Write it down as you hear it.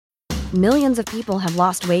Millions of people have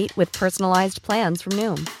lost weight with personalized plans from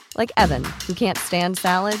Noom. Like Evan, who can't stand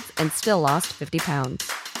salads and still lost 50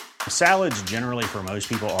 pounds. Salads generally for most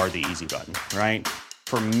people are the easy button, right?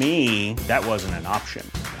 For me, that wasn't an option.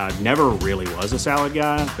 I never really was a salad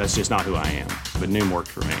guy. That's just not who I am. But Noom worked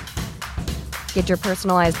for me. Get your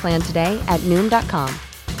personalized plan today at Noom.com.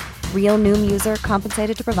 Real Noom user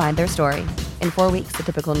compensated to provide their story. In 4 weeks, the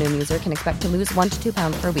typical Noom user can expect to lose 1 to 2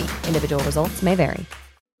 pounds per week. Individual results may vary.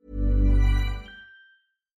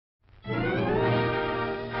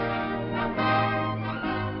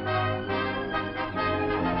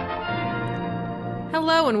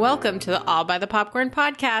 Hello and welcome to the All by the Popcorn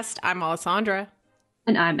podcast. I'm Alessandra.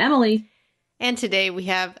 And I'm Emily. And today we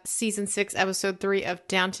have season 6, episode 3 of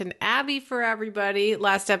Downton Abbey for everybody.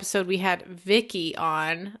 Last episode we had Vicky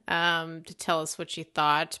on to tell us what she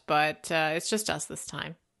thought, but it's just us this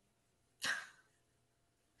time.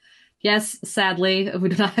 Yes, sadly, we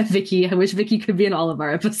do not have Vicky. I wish Vicky could be in all of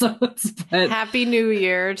our episodes. But Happy New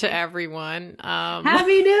Year to everyone.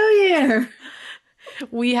 Happy New Year!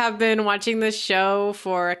 We have been watching this show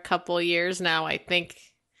for a couple years now, I think.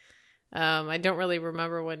 I don't really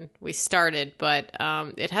remember when we started, but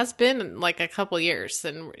it has been like a couple years,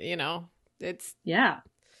 and it's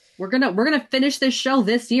we're gonna finish this show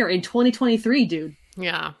this year in 2023, dude.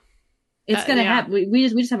 Yeah, it's gonna happen. We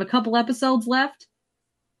just have a couple episodes left,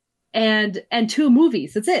 and 2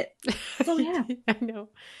 movies. That's it. That's all we have. I know.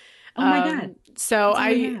 Oh my god. So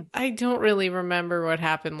I don't really remember what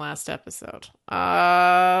happened last episode.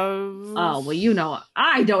 Oh well,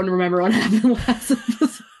 I don't remember what happened last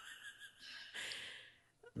episode.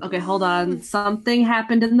 Okay, hold on. Something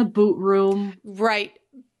happened in the boot room. Right.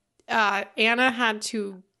 Anna had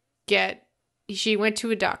to she went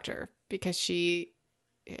to a doctor because she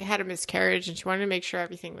had a miscarriage and she wanted to make sure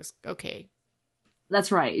everything was okay.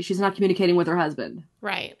 That's right. She's not communicating with her husband.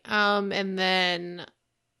 Right. And then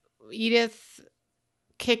Edith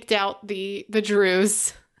kicked out the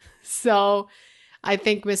Drews. So I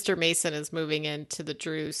think Mr. Mason is moving into the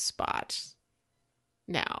Drews spot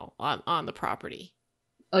now on the property.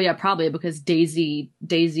 Oh yeah, probably because Daisy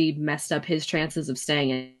messed up his chances of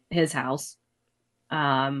staying in his house.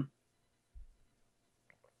 Because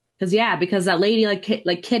that lady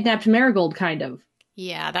kidnapped Marigold, kind of.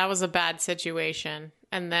 Yeah, that was a bad situation.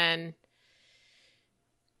 And then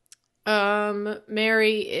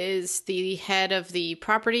Mary is the head of the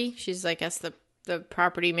property. She's, I guess, the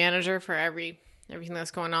property manager for everything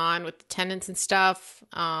that's going on with the tenants and stuff.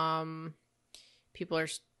 People are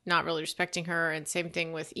not really respecting her, and same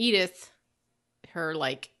thing with Edith. Her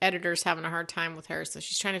editor's having a hard time with her, so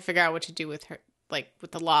she's trying to figure out what to do with her,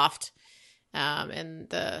 with the loft, and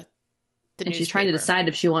the and she's trying to decide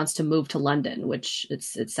if she wants to move to London, which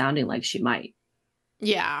it's sounding like she might.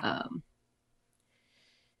 Yeah.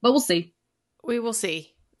 But we'll see. We will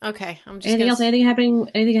see. Okay, I'm just anything else?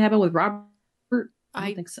 Anything happen with Robert? I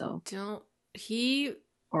don't think so.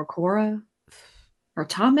 Or Cora or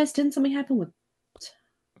Thomas? Didn't something happen with?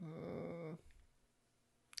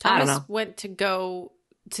 Thomas went to go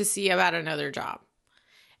to see about another job,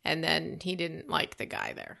 and then he didn't like the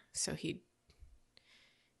guy there, so he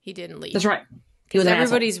didn't leave. That's right. Because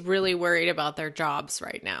everybody's really worried about their jobs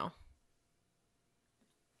right now.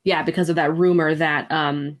 Yeah, because of that rumor that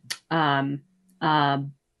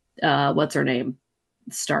what's her name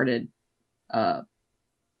started.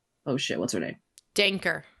 What's her name?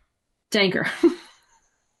 Danker.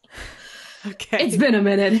 Okay. It's been a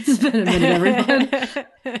minute, everyone.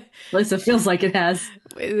 At least it feels like it has.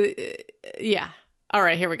 Yeah. All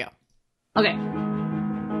right, here we go. Okay.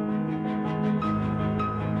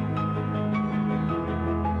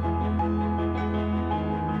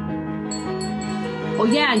 Oh,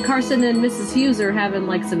 yeah, and Carson and Mrs. Hughes are having,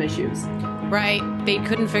 some issues. Right. They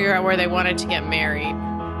couldn't figure out where they wanted to get married.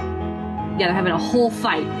 Yeah, they're having a whole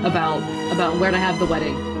fight about where to have the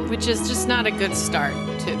wedding. Which is just not a good start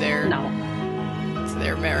to their... No.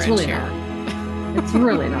 Their marriage it's really here. Not. It's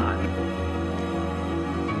really not.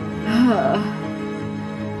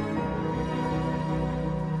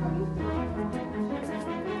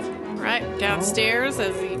 Right, downstairs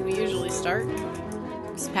as we usually start.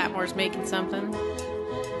 Miss Patmore's making something.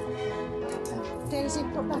 Daisy,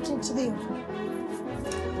 put that into the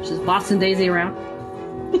oven. She's bossing Daisy around.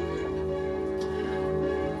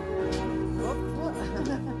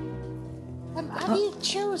 Have you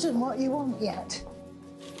chosen what you want yet?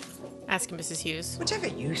 Asking Mrs. Hughes. Whatever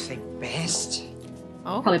you think best.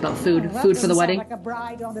 Oh, probably about food for the wedding. Like a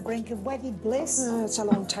bride on the brink of wedding bliss. It's a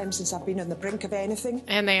long time since I've been on the brink of anything.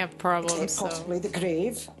 And they have problems. Possibly the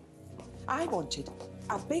grave. I wanted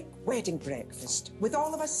A big wedding breakfast with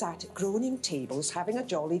all of us sat at groaning tables having a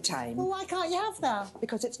jolly time. Well, why can't you have that?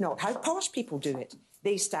 Because it's not how posh people do it.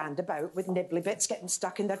 They stand about with nibbly bits getting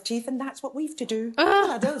stuck in their teeth, and that's what we've to do.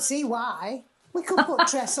 Well, I don't see why. We could put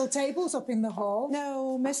trestle tables up in the hall.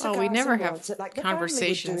 No, Mr. Oh, we Carson never wants have it like the family would do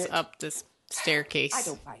conversations it. up this staircase. I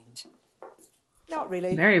don't mind. Not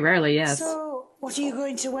really. Very rarely, yes. So, what are you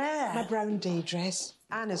going to wear? My brown day dress.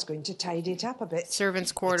 Anna's going to tidy it up a bit.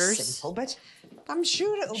 Servants' quarters. It's simple, but I'm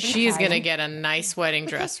sure it'll be She's fine. gonna get a nice wedding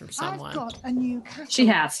dress from someone. I've got a new catalogue. She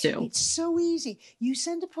has to. It's so easy. You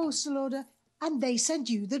send a postal order and they send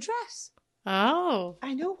you the dress. Oh,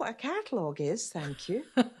 I know what a catalogue is, thank you.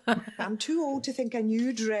 I'm too old to think a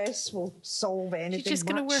new dress will solve anything she's just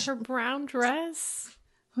gonna wear much. her brown dress.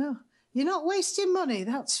 Well, you're not wasting money,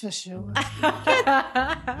 that's for sure.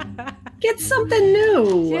 Get something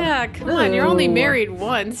new. Yeah, come on. You're only Ooh. married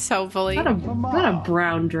once, hopefully. Not a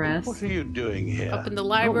brown dress. What are you doing here? Up in the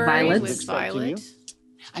library Violet. with Expecting Violet. you.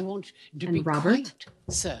 I want to And be Robert? quite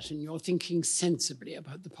certain you're thinking sensibly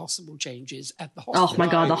about the possible changes at the Oh hospital.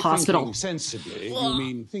 my God, the By hospital. Thinking sensibly, you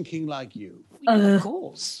mean thinking like you. Of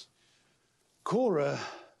course. Cora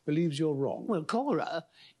believes you're wrong. Well, Cora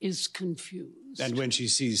is confused. And when she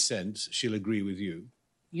sees sense, she'll agree with you.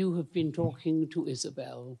 You have been talking to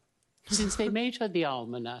Isabel since they made her the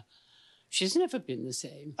almoner. She's never been the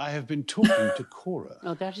same. I have been talking to Cora.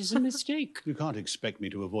 Now, that is a mistake. You can't expect me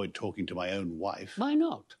to avoid talking to my own wife. Why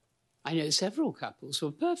not? I know several couples who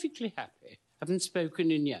are perfectly happy, haven't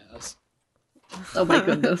spoken in years. Oh my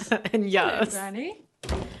goodness. And yes, Granny,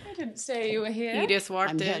 I didn't say you were here. Edith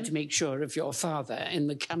walked I'm here in. to make sure of your father in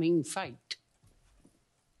the coming fight.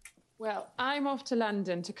 Well, I'm off to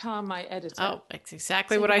London to calm my editor. Oh, that's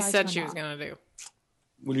exactly Say what I goodbye to said my she was mom. gonna do.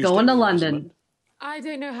 Will you Going stay to with London. Rosamond? I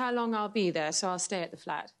don't know how long I'll be there, so I'll stay at the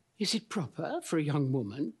flat. Is it proper for a young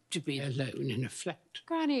woman to be alone in a flat?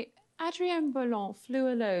 Granny, Adrienne Bolland flew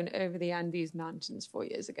alone over the Andes Mountains 4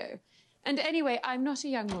 years ago. And anyway, I'm not a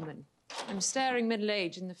young woman. I'm staring middle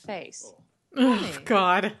age in the face. Oh,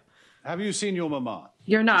 God. Have you seen your mama?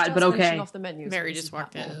 You're not, but okay. Mary just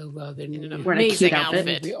walked in. Oh, well, then In an Wearing a amazing cute outfit.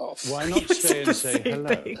 outfit. be off. Why not stay and say Same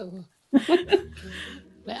hello? thing.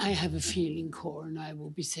 But I have a feeling Cora and I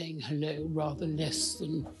will be saying hello rather less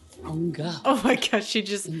than longer. Oh my gosh, she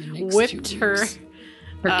just In the next whipped few her weeks.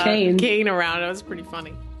 Her cane. cane around. It was pretty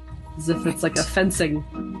funny. As if it's like a fencing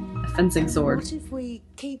sword. What if we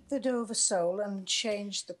keep the Dover sole and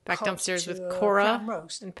change the Back pot downstairs to with a Cora clam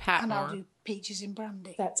roast? and Patmore. And I'll do peaches in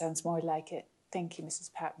brandy. That sounds more like it. Thank you,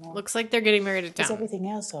 Mrs. Patmore. Looks like they're getting married at Is town. everything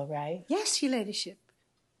else all right? Yes, your ladyship.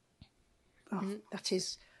 Oh, that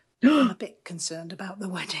is... I'm a bit concerned about the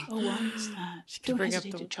wedding. Oh, why is that? can Don't bring up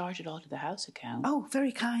hesitate the- to charge it all to the house account. Oh,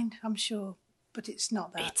 very kind, I'm sure. But it's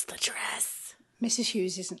not that. It's the dress. Mrs.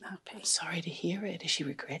 Hughes isn't happy. I'm sorry to hear it. Is she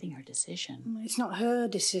regretting her decision? It's not her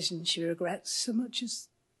decision she regrets so much as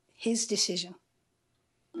his decision.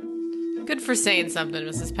 Good for saying something,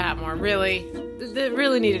 Mrs. Patmore. Really, that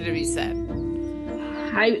really needed to be said.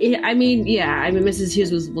 I mean, Mrs.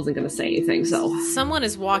 Hughes wasn't going to say anything, so. Someone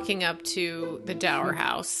is walking up to the Dower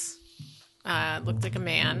house. Looked like a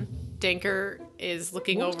man. Denker is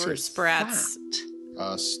looking What over is Spratt's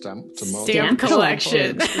Stamp stamp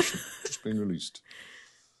collection. Just been released.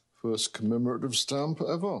 First commemorative stamp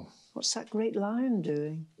ever. What's that great lion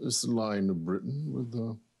doing? It's the Lion of Britain with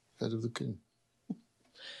the head of the king.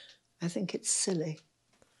 I think it's silly.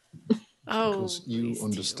 Oh, Because you please do.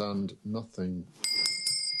 understand nothing.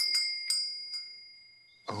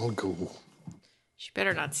 I'll go. She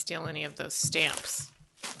better not steal any of those stamps.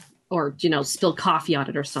 Or, spill coffee on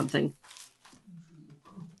it or something.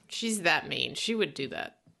 She's that mean. She would do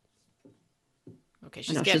that. Okay,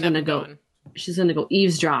 she's know, getting she's up gonna and go- going. She's going to go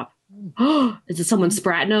eavesdrop. Is it someone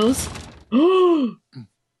Spratt knows? Who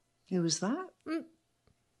was that?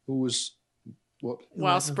 Who was... What?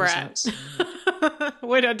 Wow, Spratt.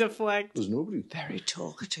 Way to deflect. There's nobody. Very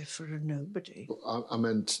talkative for a nobody. I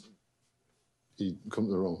meant... He'd come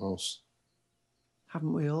to the wrong house.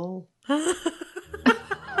 Haven't we all?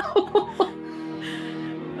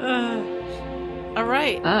 All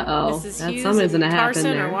right. Uh-oh. Mrs. That Hughes something's and gonna happen Carson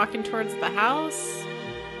there. are walking towards the house.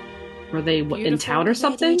 Were they in Beautiful. town or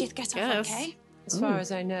something? Get off Yes. okay? As far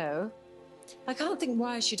as I know. I can't think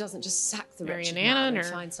why she doesn't just sack the Mary wretched and Anna man in and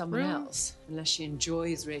her find someone room. else, unless she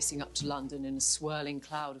enjoys racing up to London in a swirling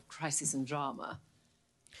cloud of crisis and drama.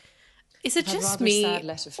 Is it I've had just rather a me, sad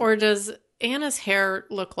letter from- or does Anna's hair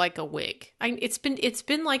look like a wig? It's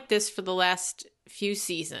been like this for the last few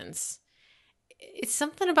seasons. It's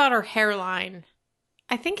something about her hairline.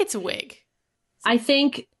 I think it's a wig. I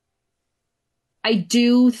think I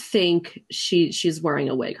do think she's wearing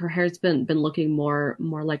a wig. Her hair's been looking more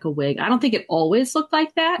like a wig. I don't think it always looked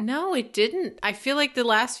like that. No, it didn't. I feel like the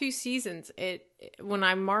last few seasons, when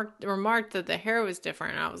I remarked that the hair was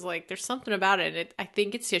different, I was like, "There's something about it." I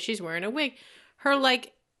think it's because she's wearing a wig. Her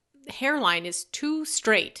like hairline is too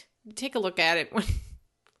straight. Take a look at it.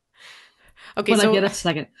 Okay, when so I get a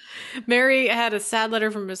second. Mary had a sad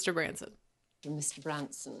letter from Mr. Branson. From Mr.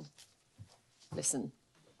 Branson. Listen.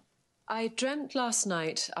 I dreamt last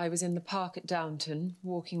night I was in the park at Downton,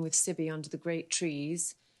 walking with Sibby under the great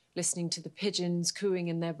trees, listening to the pigeons cooing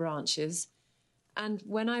in their branches. And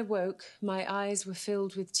when I woke, my eyes were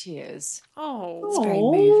filled with tears. Oh, it's very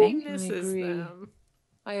moving. This I is agree. them.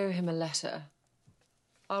 I owe him a letter.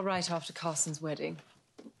 I'll write after Carson's wedding.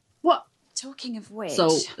 What? Talking of which... So,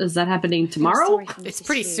 is that happening tomorrow? It's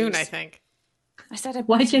pretty soon, I think. I said I'd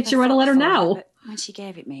Why bought can't her you write a letter frock for her, now? but when she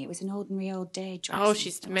gave it me, it was an ordinary old day dress. Oh, and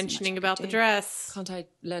she's there wasn't mentioning much I about could the do. dress. Can't I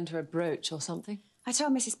lend her a brooch or something? I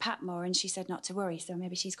told Mrs. Patmore and she said not to worry, so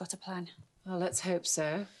maybe she's got a plan. Well, let's hope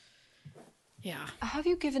so. Yeah. Have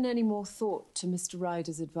you given any more thought to Mr.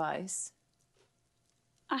 Ryder's advice?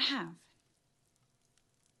 I have.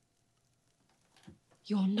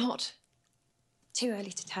 You're not. Too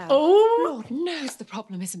early to tell. Oh! Lord knows the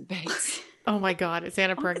problem isn't Bates. Oh my God, is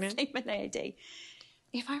Anna pregnant? Honestly, my lady,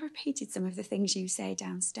 if I repeated some of the things you say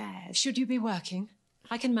downstairs... Should you be working?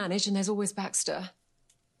 I can manage, and there's always Baxter.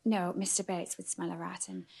 No, Mr. Bates would smell a rat,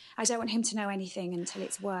 and I don't want him to know anything until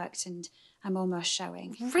it's worked, and I'm almost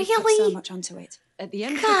showing. He put Really? so much onto it. At the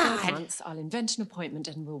end of the 12 months, I'll invent an appointment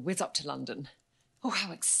and we'll whiz up to London. Oh,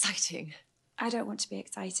 how exciting. I don't want to be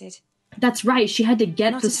excited. That's right. She had to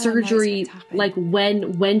get Not the until I know it's surgery going to happen. like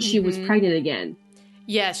when she was pregnant again.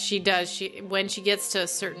 Yes, she does. When she gets to a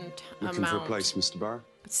certain Looking for a amount. place, Mr. Barr?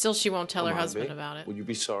 But still, she won't tell her I might husband be. about it. Would you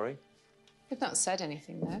be sorry? I've not said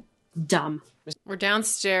anything, though. Dumb. We're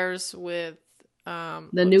downstairs with The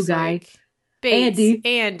new looks guy. like Bates, Andy.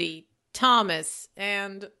 Andy, Thomas,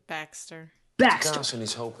 and Baxter. Baxter. Carson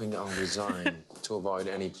is hoping I'll resign to avoid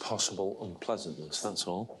any possible unpleasantness, that's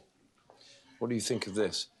all. What do you think of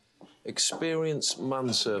this? Experienced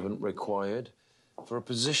manservant required for a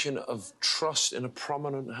position of trust in a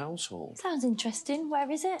prominent household. Sounds interesting. Where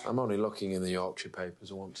is it? I'm only looking in the Yorkshire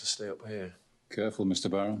papers. I want to stay up here. Careful, Mr.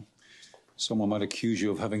 Barrow. Someone might accuse you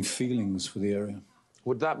of having feelings for the area.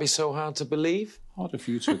 Would that be so hard to believe? Harder for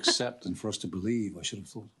you to accept than for us to believe, I should have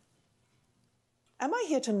thought. Am I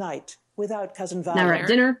here tonight without Cousin Now we're Violet at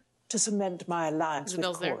dinner. to cement my alliance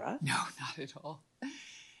Isabel's with there. Cora? No, not at all.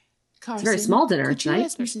 Carson, It's a very small dinner Could you tonight.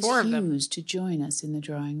 ask There's 4 of Mrs. them. Hughes to join us in the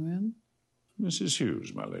drawing room? Mrs.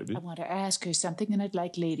 Hughes, my lady. I want to ask her something, and I'd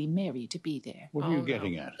like Lady Mary to be there. What are Oh, you no.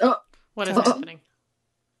 getting at? What is happening?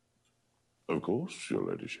 Of course, your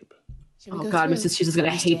ladyship. Shall we Oh go God, through Mrs. Hughes is going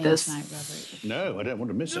to Thursday hate this. tonight, Robert? No, I don't want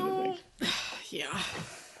to miss anything. Yeah.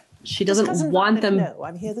 She Does doesn't Cousin want Violet them know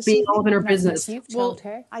I'm here this being evening? all up in her Not business. unless you've Well, told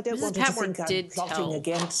her. I don't Mrs. want her to Patmore think I'm did plotting tell-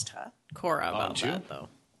 against her. Cora about Aren't you? that, though.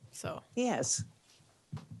 So Yes.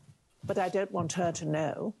 But I don't want her to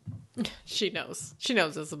know. she knows. She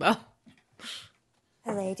knows, Isabel.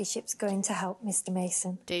 Her ladyship's going to help Mr.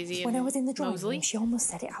 Mason. Daisy When I and was in the drawing Mosley? room, she almost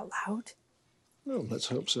said it out loud. Well, let's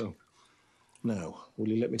hope so. Now, will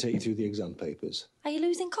you let me take you through the exam papers? Are you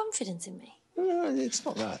losing confidence in me? It's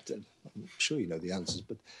not that. I'm sure you know the answers,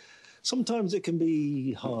 but sometimes it can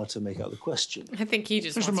be hard to make out the question. I think he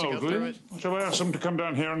just Mr. wants to go through it. Mosley, shall I ask them to come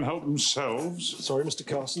down here and help themselves? Sorry, Mr.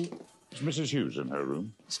 Carson. Is Mrs. Hughes in her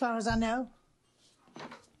room? As far as I know.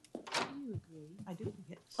 I do.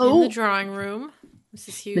 Yes. In the drawing room,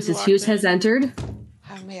 Mrs. Hughes. Mrs. walked Hughes in. has entered.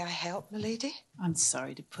 How may I help, milady? I'm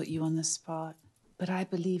sorry to put you on the spot, but I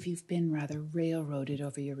believe you've been rather railroaded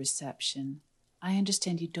over your reception. I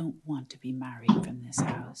understand you don't want to be married from this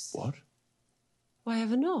house. What? Why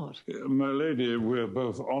ever not? My lady, we're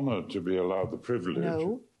both honoured to be allowed the privilege.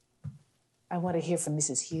 No. I want to hear from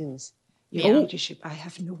Mrs. Hughes. Your ladyship, I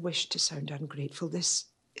have no wish to sound ungrateful. This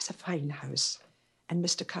is a fine house, and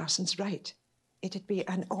Mr. Carson's right. It'd be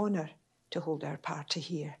an honour to hold our party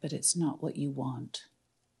here. But it's not what you want.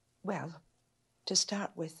 Well, to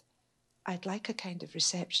start with, I'd like a kind of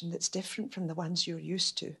reception that's different from the ones you're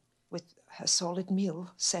used to, with a solid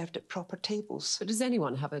meal served at proper tables. But does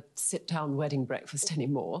anyone have a sit-down wedding breakfast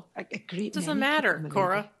anymore? A great Doesn't many matter, people, my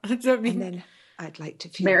Cora. lady. I mean, And then I'd like to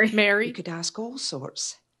feel Mary. you could ask all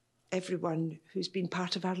sorts. Everyone who's been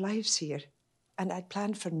part of our lives here. And I'd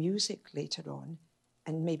planned for music later on,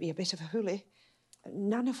 and maybe a bit of a hoolie,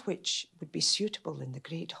 none of which would be suitable in the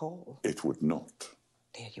great hall. It would not.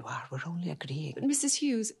 There you are, we're only agreeing. But Mrs.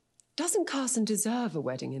 Hughes, doesn't Carson deserve a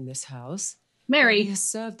wedding in this house? Mary. He has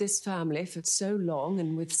served this family for so long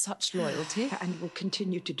and with such loyalty. And will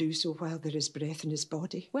continue to do so while there is breath in his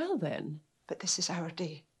body. Well, then. But this is our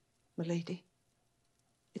day, milady.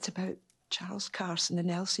 It's about Charles Carson and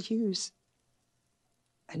Elsie Hughes.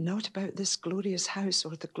 And not about this glorious house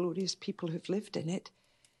or the glorious people who've lived in it.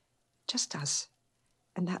 Just us.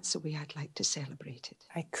 And that's the way I'd like to celebrate it.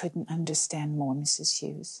 I couldn't understand more, Mrs.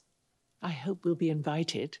 Hughes. I hope we'll be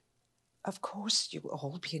invited. Of course you'll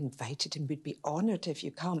all be invited and we'd be honoured if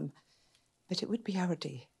you come. But it would be our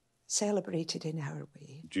day, celebrated in our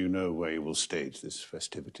way. Do you know where you will stage this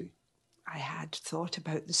festivity? I had thought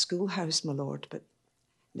about the schoolhouse, my lord, but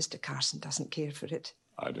Mr. Carson doesn't care for it.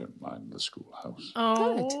 I don't mind the schoolhouse.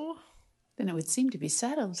 Oh. Good. Then it would seem to be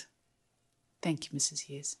settled. Thank you, Mrs.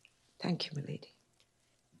 Hughes. Thank you, milady.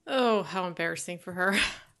 Oh, how embarrassing for her.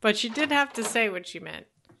 But she did have to say what she meant.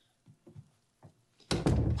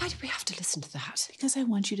 Why do we have to listen to that? Because I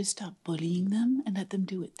want you to stop bullying them and let them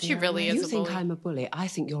do it. She really is You a think bully. I'm a bully. I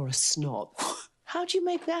think you're a snob. How do you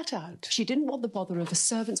make that out? She didn't want the bother of a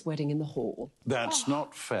servant's wedding in the hall. That's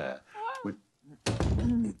not fair.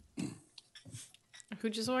 Who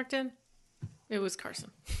just walked in? It was Carson.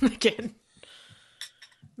 Again.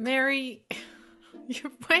 Mary,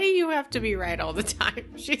 why do you have to be right all the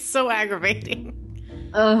time? She's so aggravating.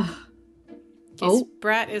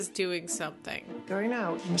 Spratt is doing something. Going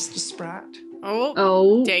out, Mr. Spratt.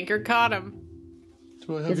 Oh. Danker caught him.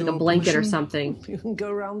 Is it a blanket or something? You can go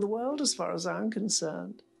around the world as far as I'm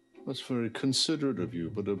concerned. That's very considerate of you,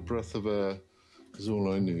 but a breath of air is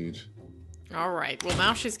all I need. All right. Well,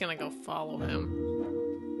 now she's going to go follow him.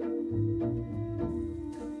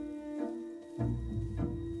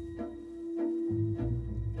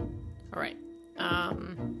 All right.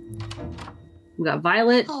 We got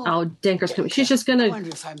Violet. Oh, Danker's coming. She's just I gonna. wonder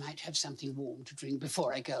if I might have something warm to drink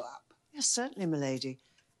before I go up. Yes, certainly, milady.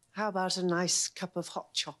 How about a nice cup of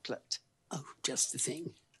hot chocolate? Oh, just the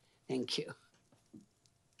thing. Thank you.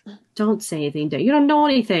 Don't say anything, Dan. You don't know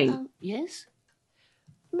anything. Yes?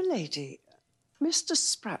 Milady, Mr.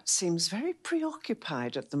 Spratt seems very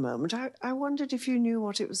preoccupied at the moment. I wondered if you knew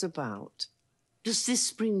what it was about. Does this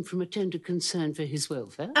spring from a tender concern for his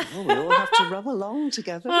welfare? Oh, we all have to rub along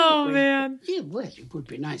together. Oh, don't we? man. Yeah, well, it would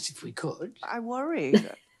be nice if we could. I worry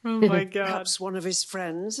that Oh, my God. perhaps one of his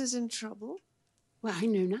friends is in trouble. Well, I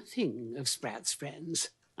know nothing of Spratt's friends.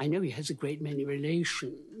 I know he has a great many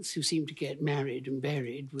relations who seem to get married and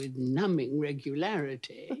buried with numbing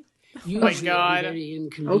regularity. My God. Very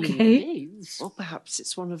inconvenient Okay. days. Well, perhaps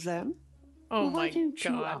it's one of them. Oh, Well, my why don't you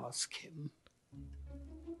God. ask him?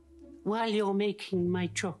 While you're making my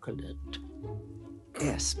chocolate.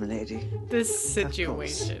 Yes, milady. This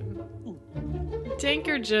situation.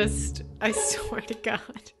 Danker just, I swear to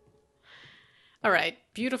God. All right,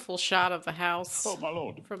 beautiful shot of the house. Oh, my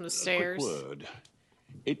lord. From the stairs. A quick word.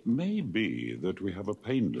 It may be that we have a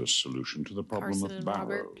painless solution to the problem Carson of and Barrow.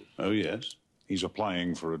 Robert. Oh, yes. He's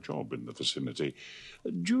applying for a job in the vicinity.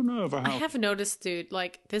 Do you know of a I house? have noticed, dude,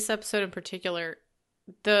 like this episode in particular,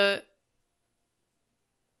 the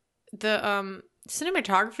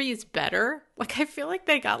cinematography is better. Like I feel like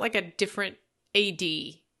they got like a different AD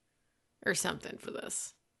or something for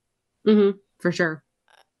this. Mm-hmm. For sure.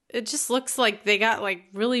 It just looks like they got like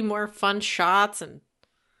really more fun shots and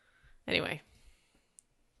anyway.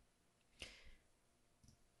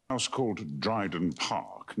 House called Dryden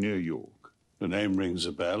Park near York. The name rings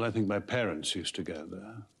a bell. I think my parents used to go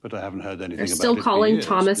there, but I haven't heard anything They're about still it for calling years.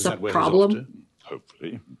 Thomas Is a that where he's problem? off to?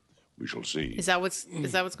 Hopefully. We shall see. Is that what's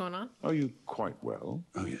going on? Are you quite well?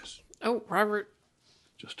 Oh, yes. Oh, Robert.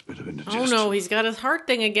 Just a bit of indigestion. Oh no, he's got his heart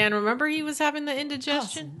thing again. Remember he was having the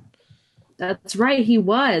indigestion? That's right. He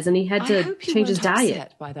was, and he had I to hope you change his weren't diet.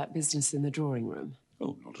 upset by that business in the drawing room.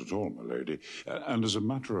 Oh, not at all, my lady. And as a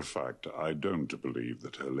matter of fact, I don't believe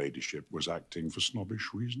that her ladyship was acting for snobbish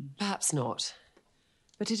reasons. Perhaps not.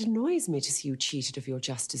 But it annoys me to see you cheated of your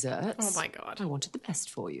just desserts. Oh my God. I wanted the best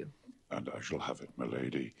for you. And I shall have it, my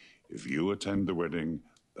lady. If you attend the wedding,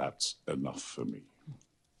 that's enough for me.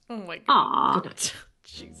 Oh my God. Aw.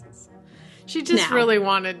 Jesus. She just Now. really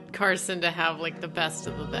wanted Carson to have like the best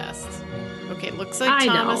of the best. Okay, looks like I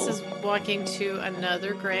Thomas know. is walking to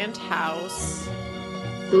another grand house.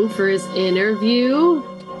 Ooh, for his interview.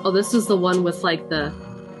 Oh, this is the one with like the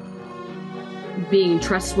being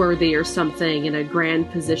trustworthy or something in a grand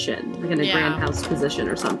position, like in a Yeah. grand house position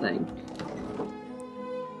or something.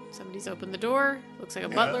 Somebody's opened the door. Looks like a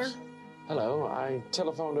butler. Hello, I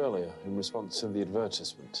telephoned earlier in response to the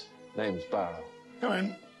advertisement. Name's Barrow. Come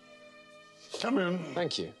in. Come in.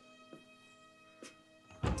 Thank you.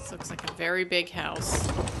 This looks like a very big house.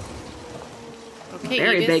 Okay,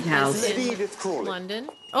 Very Edith big is house. in Lady Edith Crawley. London.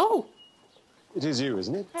 Oh, It is you,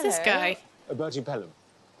 isn't it? Who's this guy? Bertie Pelham.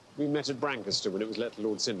 We met at Brancaster when it was let to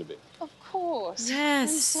Lord Cinderby. Of course. Yes.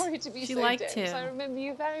 I'm sorry to be She so liked dense. him. I remember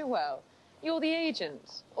you very well. You're the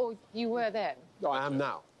agent, or you were then. Oh, I am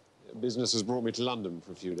now. Business has brought me to London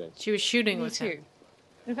for a few days. She was shooting Me with too. him.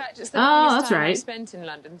 In fact, it's the Oh, longest that's time right. I've spent in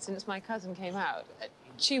London since my cousin came out.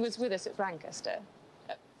 She was with us at Brancaster.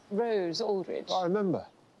 Rose Aldridge. I remember.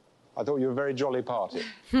 I thought you were a very jolly party.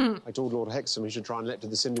 I told Lord Hexham he should try and let to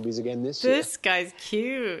the Cinderbys again this year. This guy's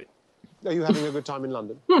cute. Are you having a good time in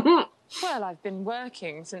London? Well, I've been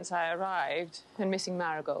working since I arrived, and missing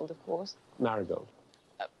Marigold, of course. Marigold.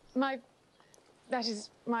 That is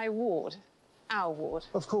my ward. Our ward.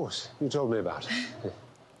 Of course. You told me about it.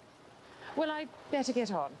 Well, I'd better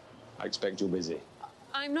get on. I expect you're busy.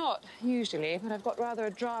 I'm not, usually, but I've got rather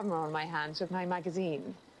a drama on my hands with my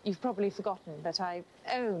magazine. You've probably forgotten that I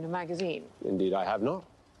own a magazine. Indeed, I have not.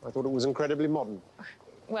 I thought it was incredibly modern.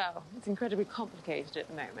 Well, it's incredibly complicated at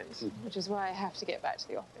the moment, which is why I have to get back to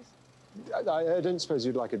the office. I don't suppose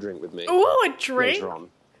you'd like a drink with me. Ooh, a drink? Later on.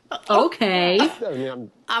 Okay.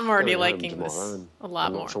 I'm already going home liking tomorrow, this and a lot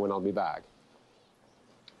I'm more. not sure when I'll be back.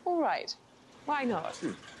 All right. Why not?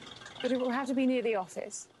 But it will have to be near the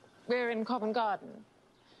office. We're in Covent Garden.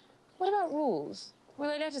 What about rules? Will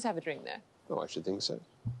they let us have a drink there? Oh, I should think so.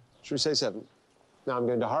 Should we say 7? Now I'm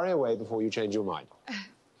going to hurry away before you change your mind.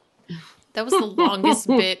 That was the longest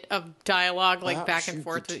bit of dialogue, like Perhaps back you and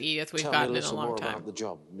forth could with Edith we've tell me gotten in a little long more time. about the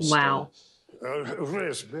job, Wow.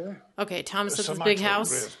 Raspberry. Okay, Thomas at Sir this big Michael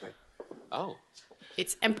house. Raspberry. Oh.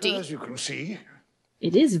 It's empty. As you can see,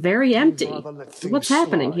 It is very empty. rather let things What's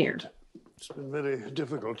happening slide. here? It's been very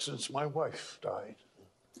difficult since my wife died.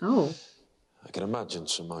 Oh. I can imagine,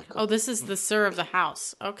 Sir Michael. Oh, this is the sir of the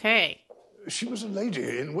house. Okay. She was a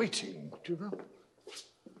lady in waiting, do you know?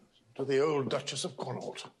 To the old Duchess of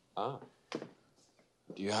Connaught. Ah.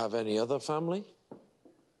 Do you have any other family?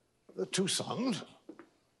 The 2 sons.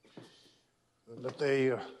 But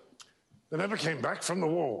they never came back from the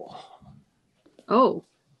war. Oh.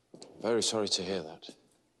 Very sorry to hear that.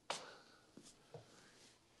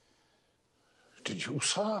 Did you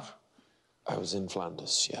serve? I was in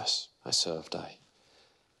Flanders, yes. I served.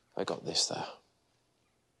 I got this there.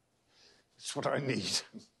 It's what I need.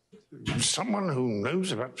 Someone who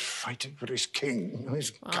knows about fighting for his king and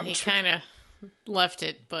his Well, country. he kind of left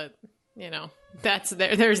it, but, you know, that's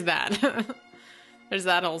there. There's that. There's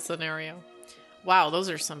that whole scenario. Wow, those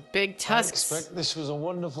are some big tusks. I expect this was a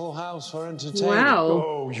wonderful house for entertaining. Wow.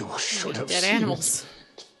 Oh, you should have Dead seen animals.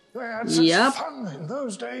 it. They had such Yep. fun in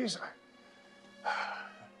those days.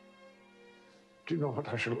 Do you know what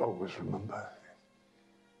I shall always remember?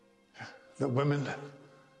 The women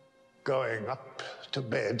going up to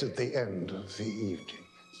bed at the end of the evening.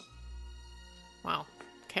 Wow.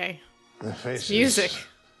 Okay. Their faces music.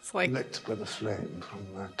 It's like lit by the flame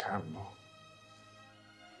from their candle.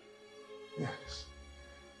 Yes.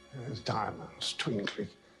 There's diamonds twinkling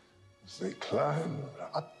as they climbed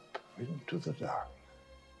up into the dark.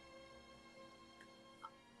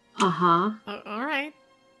 Uh-huh. all right.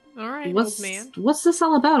 All right, What's old man. what's this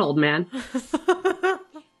all about, old man? Shall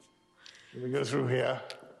we go through here?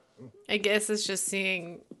 I guess it's just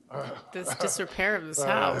seeing this disrepair of this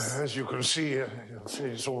house. As you can see,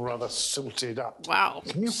 it's all rather silted up. Wow.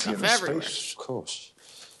 Can you Stuff clear the everywhere. space? Of course.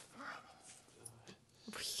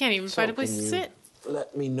 He can't even find a place to can you sit.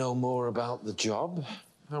 Let me know more about the job.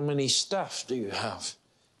 How many staff do you have?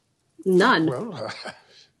 None. Well,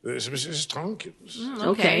 there's Mrs. Tompkins.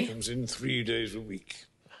 Okay. She comes in 3 days a week.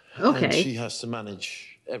 Okay. And she has to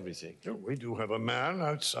manage everything. Oh, we do have a man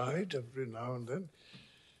outside every now and then.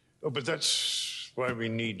 Oh, but that's why we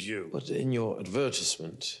need you. But in your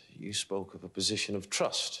advertisement, you spoke of a position of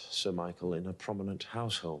trust, Sir Michael, in a prominent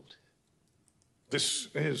household. This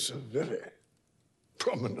is a very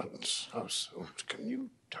prominent household. Can you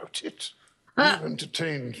doubt it? We've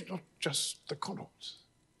entertained not just the Connaughts,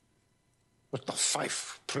 but the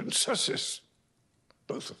Fife princesses.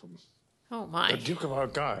 Both of them. Oh, my. The Duke of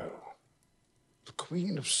Argyll, the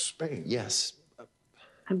Queen of Spain. Yes.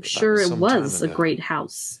 I'm sure was it some was time a ago. great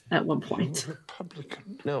house at one point.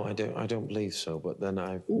 Republican. No, I don't believe so, but then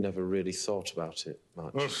I've never really thought about it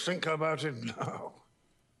much. Well, think about it now.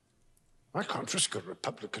 I can't risk a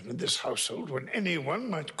Republican in this household when anyone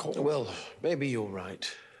might call. Well, maybe you're right.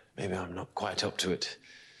 Maybe I'm not quite up to it.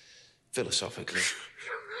 Philosophically.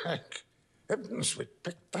 Heck, Evans would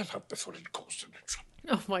pick that up before it caused any trouble.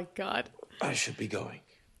 Oh, my God. I should be going.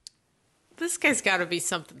 This guy's got to be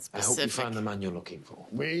something I hope specific. you find the man you're looking for.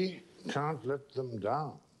 We can't let them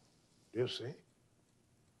down, you see?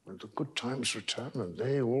 When the good times return and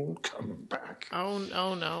they all come back. Oh,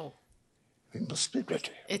 no. We must be ready.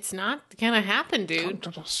 It's not gonna happen, dude. Can't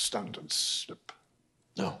let our standards slip.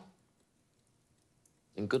 No.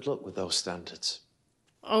 And good luck with those standards.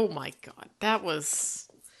 Oh my god, that was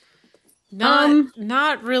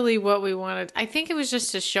not really what we wanted. I think it was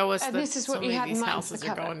just to show us that this is so what you many had of in these mind houses for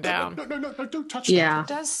the are cover. going down. No, don't touch Yeah. It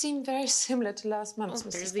does seem very similar to last month's,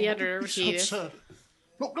 Mr. There's Skinner. the editor, It's Edith. absurd.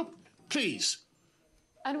 No, please.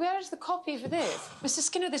 And where is the copy for this? Mr.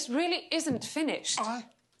 Skinner, this really isn't finished. I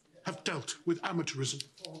have dealt with amateurism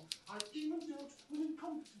before. I've even dealt with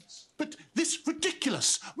incompetence. But this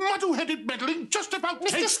ridiculous, muddle-headed meddling just about Mr.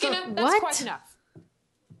 takes Skinner, the... that's quite enough.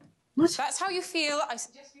 What? That's how you feel. I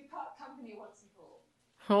suggest we part company once and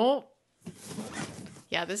for all. Oh.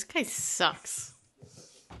 Yeah, this guy sucks.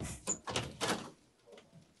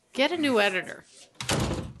 Get a new editor.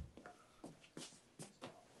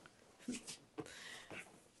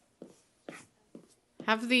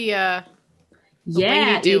 Have the Yeah,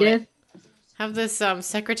 lady do Edith. it. Have this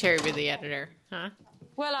secretary be the editor, huh?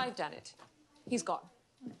 Well, I've done it. He's gone.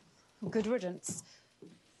 Good riddance.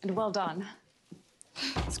 And well done.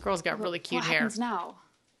 This girl's got really cute what hair. happens now?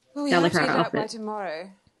 Well, we Yeah, have like to her get it out outfit. by tomorrow.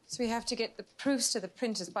 So we have to get the proofs to the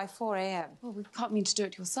printers by 4 a.m. Well, we can't mean to do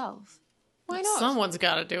it yourself. Why not? Someone's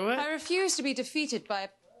got to do it. I refuse to be defeated by a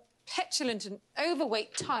petulant and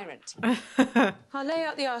overweight tyrant. I'll lay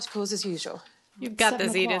out the articles as usual. You've got 7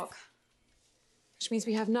 this, Edith. o'clock, which means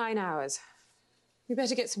we have 9 hours. We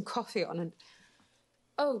better get some coffee on and...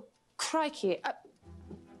 Oh, crikey.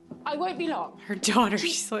 I won't be long. Her daughter,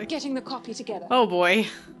 she's like... Getting the copy together. Oh, boy.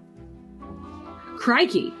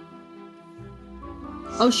 Crikey.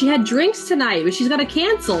 Oh, she had drinks tonight, but she's got to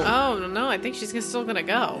cancel. Oh, no, I think she's still going to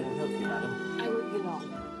go. I won't be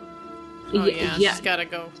long. Oh, yeah, she's got to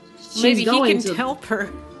go. She's Maybe he going can to- help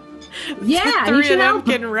her. Yeah, The he three should of them help.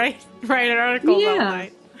 can write articles all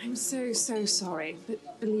night. I'm so sorry.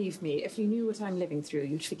 But believe me, if you knew what I'm living through,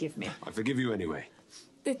 you'd forgive me. I forgive you anyway.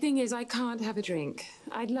 The thing is, I can't have a drink.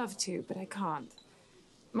 I'd love to, but I can't.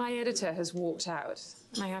 My editor has walked out,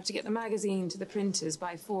 and I have to get the magazine to the printers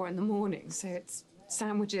by 4 in the morning, so it's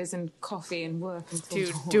sandwiches and coffee and work until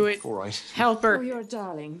Dude, dawn. do it. All right. Help her. Oh, you're a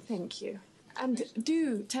darling. Thank you. And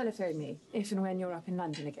do telephone me if and when you're up in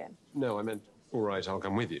London again. No, I meant, all right, I'll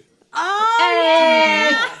come with you.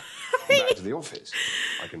 Oh, Back to the office.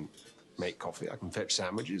 I can make coffee, I can fetch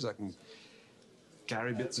sandwiches, I can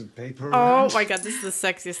carry bits of paper Oh, around. my God. This is the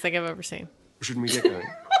sexiest thing I've ever seen. Shouldn't we get going?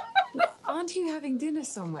 Aren't you having dinner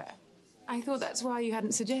somewhere? I thought that's why you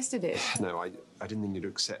hadn't suggested it. No, I didn't think you'd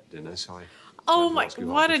accept dinner, so I... Oh, to my... ask you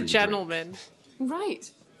What after a you drink. gentleman. Right.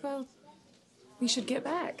 Well, we should get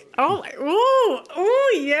back. Oh, my...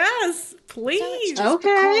 Ooh, yes. Please.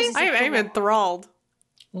 Okay. I'm enthralled.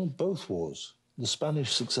 Well, both wars. The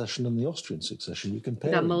Spanish succession and the Austrian succession. You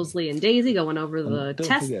compare We got them. Mosley and Daisy going over And the don't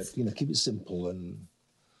tests. forget, keep it simple and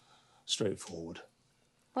straightforward.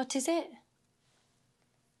 What is it?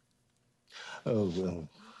 Oh, well,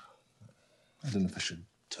 I don't know if I should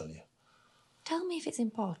tell you. Tell me if it's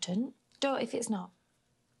important. Don't if it's not.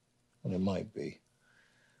 Well, it might be.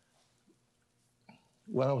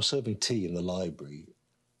 When I was serving tea in the library,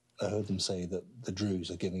 I heard them say that the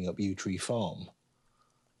Drews are giving up Yew Tree Farm.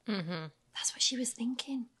 Mm-hmm. That's what she was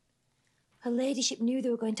thinking. Her ladyship knew they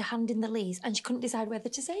were going to hand in the lease and she couldn't decide whether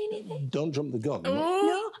to say anything. Don't jump the gun.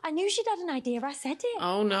 No, I knew she'd had an idea. I said it.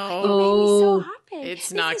 Oh, no. It made me so happy. It's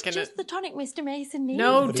This not is gonna- just the tonic Mr. Mason needs.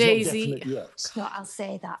 No, But it's not Daisy. definite yet. No, I'll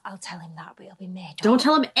say that. I'll tell him that, but it'll be made up. Don't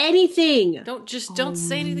tell him anything. Don't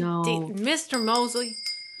say anything. no. Mr. Mosley.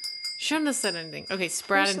 Shouldn't have said anything. Okay,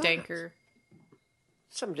 Sprat Who's and that? Danker.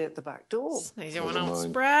 Somebody at the back door. They don't Never want mind.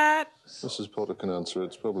 Sprat. Mrs. Potter can answer.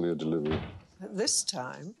 It's probably a delivery. At this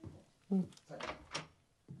time.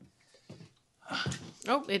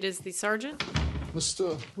 Oh, it is the sergeant.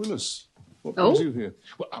 Mr. Willis, what Oh? brings you here?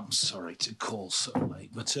 Well, I'm sorry to call so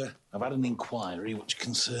late, but I've had an inquiry which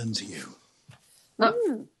concerns you.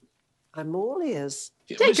 I'm all ears.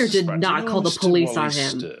 Dacre Mrs. did Spratt, not you know call the Mr. police on Wally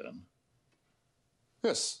him. Stern?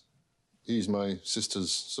 Yes. He's my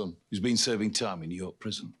sister's son. He's been serving time in York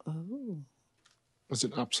Prison. Oh. Is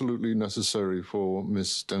it absolutely necessary for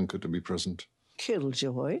Miss Dunker to be present?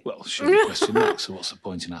 Killjoy. Well, she requested that, so what's the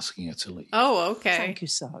point in asking her to leave? Oh, okay. Thank you,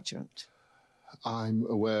 Sergeant. I'm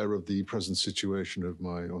aware of the present situation of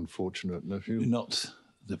my unfortunate nephew. Not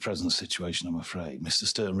the present situation, I'm afraid. Mr.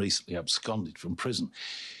 Stern recently absconded from prison.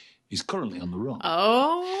 He's currently on the run.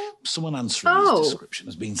 Oh? Someone answering Oh. his description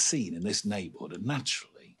has been seen in this neighbourhood, and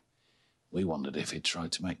naturally, we wondered if he'd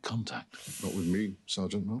tried to make contact. Not with me,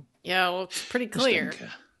 Sergeant, no. Yeah, well, it's pretty Miss clear.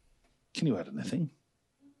 Dunker, can you add anything?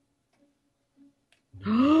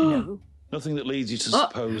 No. Nothing that leads you to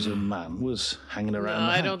suppose a man was hanging around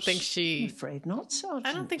the house. I don't think she... I'm afraid not, Sergeant.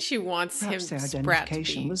 I don't think she wants Perhaps the Sprat to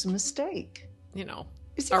identification be, was a mistake. you know,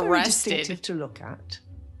 Is he very arrested. distinctive to look at?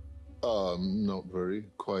 Not very.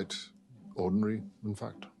 Quite ordinary, in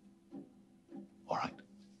fact. All right.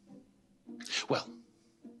 Well,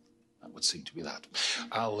 that would seem to be that.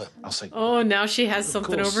 I'll say... Oh, now she has Of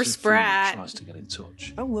something course, over if he Sprat. tries to get in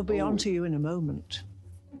touch. Oh, we'll be on to you in a moment.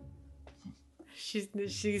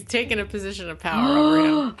 She's taken a position of power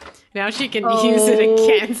over him. Now she can use it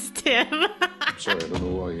against him. Sorry, I don't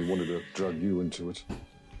know why he wanted to drag you into it.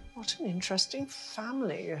 What an interesting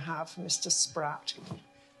family you have, Mr. Sprat.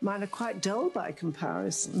 Mine are quite dull by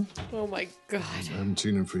comparison. Oh, my God. I haven't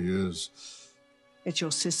seen him for years. It's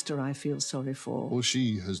your sister I feel sorry for. Well,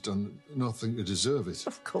 she has done nothing to deserve it.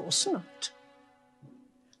 Of course not.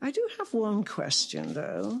 I do have one question,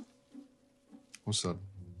 though. What's that?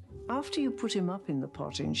 After you put him up in the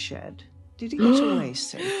potting shed, did he get away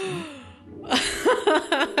safely? Gosh,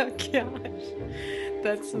 that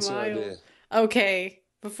What's the smile. idea? Okay,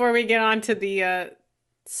 before we get on to the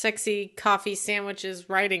sexy coffee sandwiches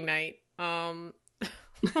writing night,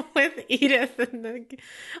 with Edith and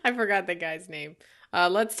I forgot the guy's name.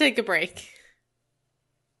 Let's take a break.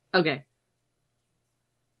 Okay.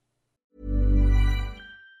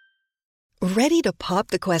 Ready to pop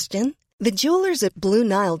the question? The jewelers at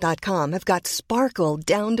BlueNile.com have got sparkle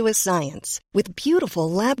down to a science with beautiful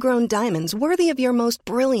lab-grown diamonds worthy of your most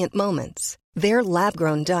brilliant moments. Their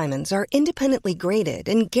lab-grown diamonds are independently graded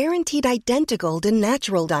and guaranteed identical to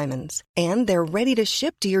natural diamonds, and they're ready to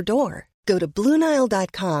ship to your door. Go to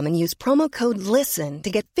BlueNile.com and use promo code LISTEN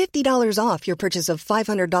to get $50 off your purchase of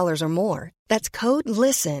 $500 or more. That's code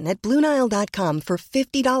LISTEN at BlueNile.com for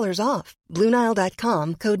 $50 off.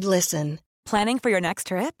 BlueNile.com, code LISTEN. Planning for your next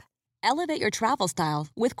trip? Elevate your travel style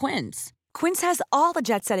with Quince. Quince has all the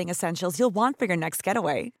jet-setting essentials you'll want for your next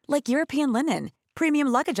getaway, like European linen, premium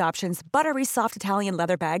luggage options, buttery soft Italian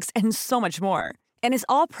leather bags, and so much more. And is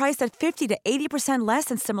all priced at 50 to 80% less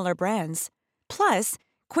than similar brands. Plus,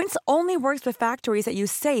 Quince only works with factories that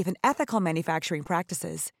use safe and ethical manufacturing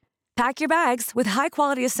practices. Pack your bags with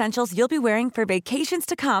high-quality essentials you'll be wearing for vacations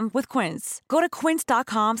to come with Quince. Go to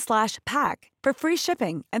quince.com/pack for free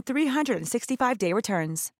shipping and 365-day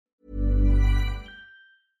returns.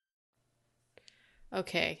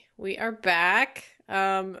 Okay, we are back.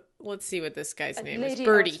 Let's see what this guy's name is. Lady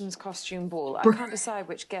Birdie. Elton's costume ball. I can't decide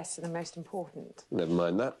which guests are the most important. Never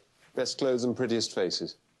mind that. Best clothes and prettiest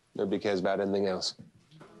faces. Nobody cares about anything else.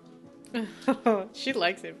 She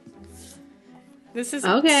likes him. This is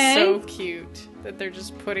Okay. so cute that they're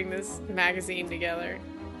just putting this magazine together.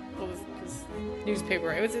 Well, this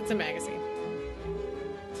newspaper. It's a magazine.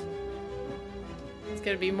 It's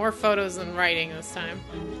gonna be more photos than writing this time.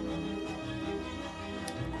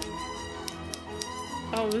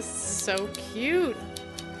 Oh, this is so cute.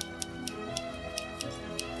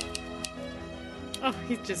 Oh,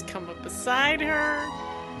 he's just come up beside her.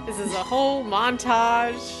 This is a whole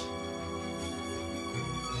montage.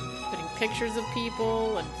 Putting pictures of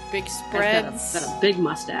people and big spreads. Got a big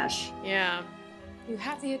mustache. Yeah. You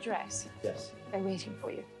have the address. Yes. They're waiting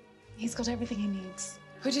for you. He's got everything he needs.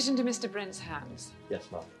 Put it into Mr. Brent's hands.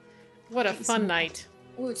 Yes, ma'am. What a fun night.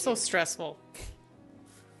 So stressful.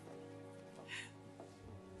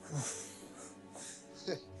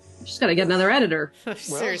 She's got to get another editor.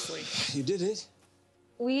 Seriously. You did it.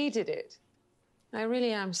 We did it. I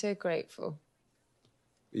really am so grateful.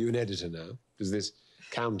 Are you an editor now? Does this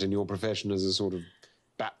count in your profession as a sort of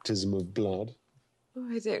baptism of blood? Oh,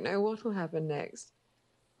 I don't know what will happen next.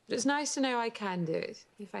 But it's nice to know I can do it,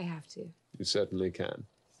 if I have to. You certainly can.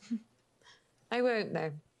 I won't,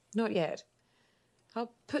 though. Not yet.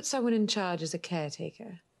 I'll put someone in charge as a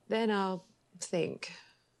caretaker. Then I'll think.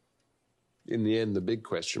 In the end, the big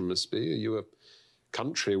question must be, are you a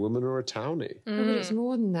countrywoman or a townie? Oh, but it's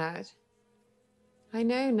more than that. I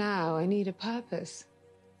know now I need a purpose.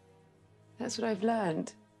 That's what I've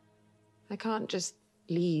learned. I can't just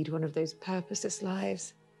lead one of those purposeless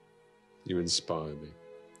lives. You inspire me.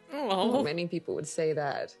 Oh. Not many people would say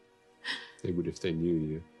that. They would if they knew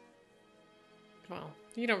you. Well,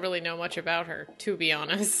 you don't really know much about her, to be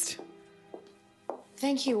honest.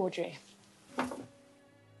 Thank you, Audrey.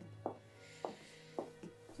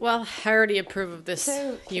 Well, I already approve of this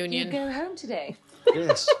So, union. you go home today?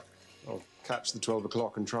 Yes. I'll catch the 12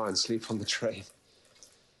 o'clock and try and sleep on the train.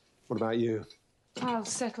 What about you? I'll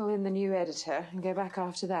settle in the new editor and go back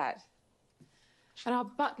after that. And our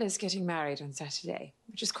butler's getting married on Saturday,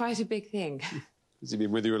 which is quite a big thing. Has he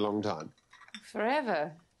been with you a long time?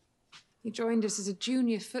 Forever. He joined us as a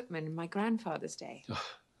junior footman in my grandfather's day.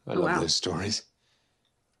 I love those stories.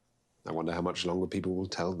 I wonder how much longer people will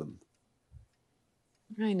tell them.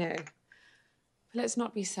 I know. But let's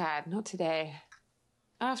not be sad. Not today.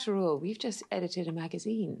 After all, we've just edited a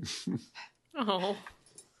magazine. Oh.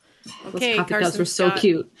 Those Okay, coffee cups Carson's were so got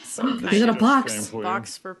cute. some Is kind it a of box?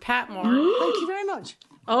 box for Patmore. Thank you very much.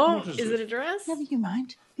 Oh, What is is it a dress? Never you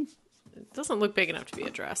mind. It doesn't look big enough to be a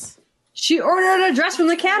dress. She ordered a dress from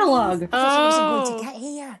the catalog. I thought it wasn't Oh. going to get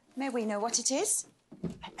here. May we know what it is?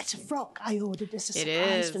 It's a frock I ordered as a It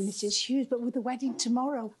surprise is. for Mrs. Hughes, but with the wedding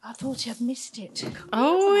tomorrow, I thought you'd missed it.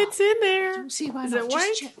 Oh, it's in there. Don't see why Is not. it Just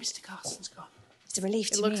white? check Mr. Carson's gone. It's a relief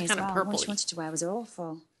It to looks me as kinda well. What purpley. she wanted to wear was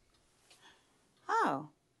awful. Oh.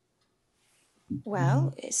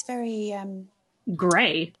 Well, it's very,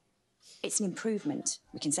 Grey. it's an improvement.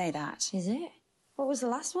 We can say that. Is it? What was the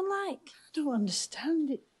last one like? I don't understand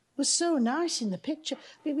it. It was so nice in the picture.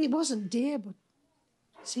 It wasn't dear, but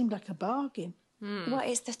it seemed like a bargain. Well,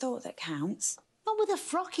 it's the thought that counts. Not with a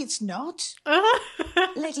frock, it's not.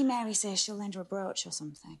 Lady Mary says she'll lend her a brooch or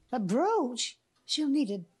something. A brooch? She'll need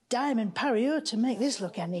a diamond parure to make this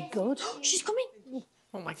look any good. She's coming.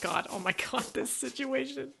 Oh my god, this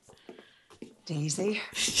situation. Daisy,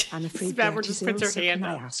 I'm afraid Barbara Bertie's just puts ill, her so hand can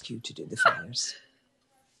I up. ask you to do the fires?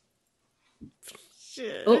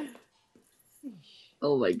 Shit. Oh.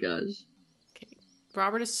 Oh my gosh.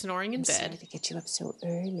 Robert is snoring in I'm sorry bed. to get you up so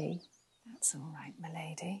early. That's all right, my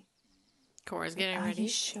lady. Cora's getting Are ready. you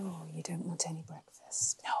sure you don't want any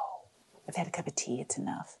breakfast? No, I've had a cup of tea. It's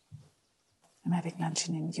enough. I'm having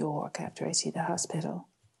luncheon in York after I see the hospital.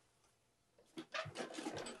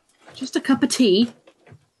 Just a cup of tea.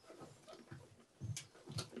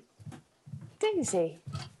 Daisy,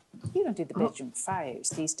 you don't do the bedroom fires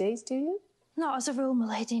these days, do you? Not as a rule,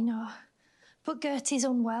 my lady, no. But Gertie's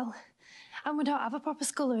unwell, and we don't have a proper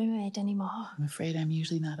scullery maid anymore. I'm afraid I'm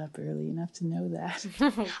usually not up early enough to know that.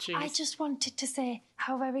 Oh, I just wanted to say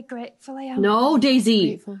how very grateful I am. No, Daisy.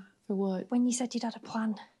 Grateful for what? When you said you'd had a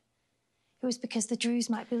plan. It was because the Drews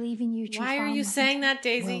might be leaving you. Why are you saying that,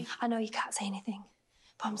 Daisy? I know you can't say anything,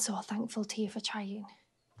 but I'm so thankful to you for trying.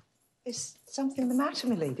 Is something the matter,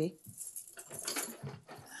 my lady?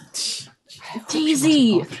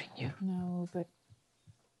 Daisy. No, but...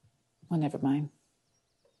 Well, never mind.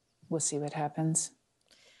 We'll see what happens.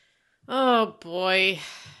 Oh boy.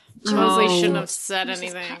 Oh. Mosley shouldn't have said Mrs.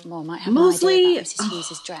 anything. Patmore might have Mosley- an idea about Mrs.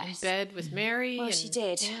 Hughes's dress. Bed with Mary. Well, and she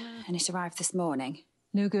did, Anna. and it arrived this morning.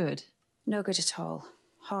 No good. No good at all.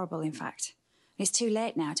 Horrible, in fact. It's too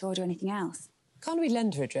late now to order anything else. Can't we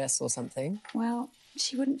lend her a dress or something? Well,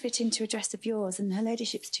 she wouldn't fit into a dress of yours, and her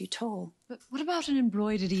ladyship's too tall. But what about an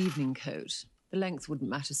embroidered evening coat? The length wouldn't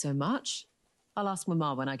matter so much. I'll ask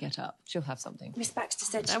Mamma when I get up. She'll have something. Miss Baxter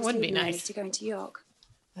said she That was would be leaving early nice. to go into York.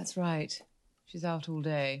 That's right. She's out all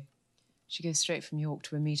day. She goes straight from York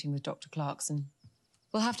to a meeting with Dr. Clarkson.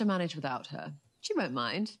 We'll have to manage without her. She won't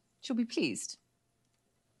mind. She'll be pleased.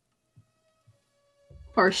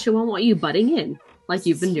 Of course, she won't want you butting in like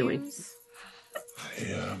you've been doing.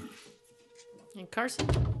 And Carson?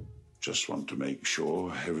 Just want to make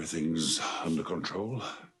sure everything's under control.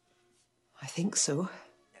 I think so.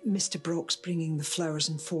 Mr. Brock's bringing the flowers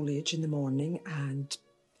and foliage in the morning, and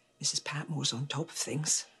Mrs. Patmore's on top of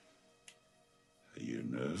things. Are you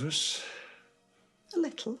nervous? A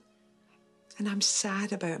little. And I'm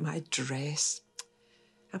sad about my dress.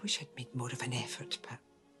 I wish I'd made more of an effort, but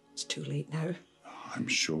it's too late now. I'm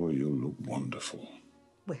sure you'll look wonderful.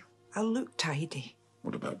 Well, I'll look tidy.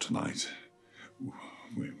 What about tonight?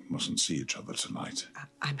 We mustn't see each other tonight.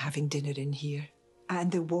 I'm having dinner in here.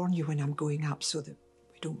 And they'll warn you when I'm going up so that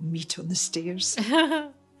we don't meet on the stairs.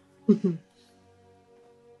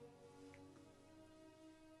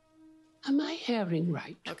 Am I hearing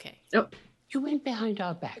right? Okay. Oh. You went behind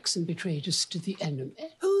our backs and betrayed us to the enemy.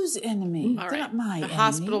 Whose enemy? All They're right. not my The enemy.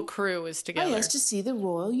 hospital crew is I together. asked to see the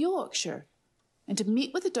Royal Yorkshire and to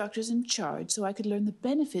meet with the doctors in charge so I could learn the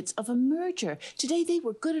benefits of a merger. Today they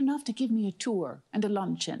were good enough to give me a tour and a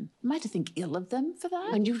luncheon. Am I to think ill of them for that?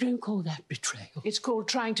 And you don't call that betrayal? It's called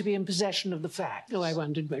trying to be in possession of the facts. Oh, I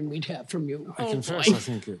wondered when we'd hear from you. Oh, I confess, boy. I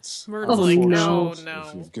think it's Myrtle's like, unfortunate no.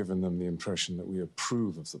 if you've given them the impression that we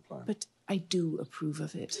approve of the plan. But I do approve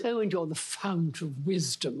of it. Oh, and you're the fount of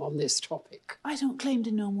wisdom on this topic. I don't claim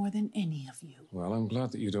to know more than any of you. Well, I'm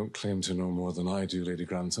glad that you don't claim to know more than I do, Lady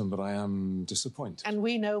Grantham, but I am disappointed. And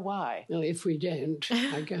we know why. Well, if we don't,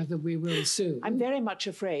 I gather we will soon. I'm very much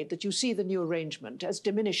afraid that you see the new arrangement as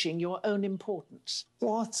diminishing your own importance.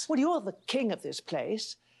 What? Well, you're the king of this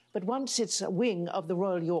place, but once it's a wing of the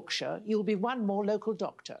Royal Yorkshire, you'll be one more local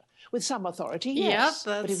doctor. With some authority, yes,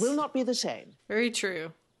 Yep, but it will not be the same. Very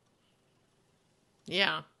true.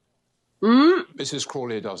 Yeah. Mrs.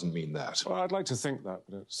 Crawley doesn't mean that. Well, I'd like to think that,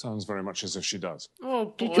 but it sounds very much as if she does. Oh,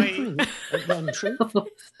 boy. Did you drink at luncheon?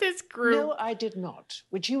 This group. No, I did not.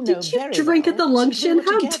 Which you know Did you very drink well, at the luncheon? since we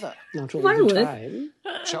were How together. Not all Violet. the time.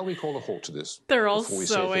 Shall we call a halt to this? They're all before we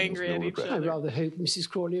so say things angry we'll at each regret? I rather hope Mrs.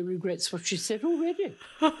 Crawley regrets what she said already.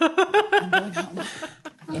 I'm going home.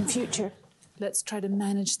 In future, let's try to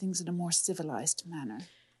manage things in a more civilized manner.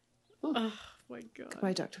 Oh, my God.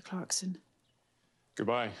 Goodbye, Dr. Clarkson.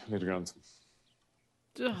 Goodbye, Lady Grantham.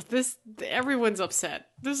 Ugh, everyone's upset.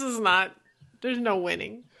 This is not, there's no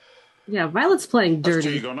winning. Yeah, Violet's playing Has tea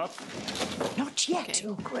dirty. gone up? Not yet,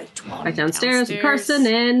 oh great one. Right downstairs with Carson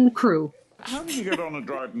and crew. How did you get on at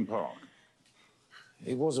Dryden Park?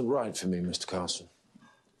 It wasn't right for me, Mr. Carson.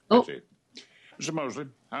 Oh. Mr. Mosley,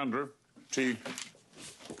 Andrew, tea.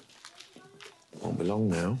 Won't be long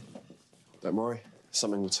now. Don't worry,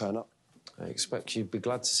 something will turn up. I expect you'd be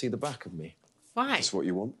glad to see the back of me. Why? That's what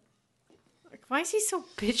you want. Like, why is he so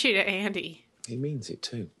bitchy to Andy? He means it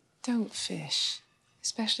too. Don't fish,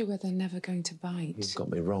 especially where they're never going to bite. You've got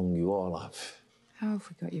me wrong, you all have. How have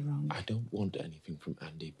we got you wrong? I don't want anything from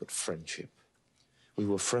Andy but friendship. We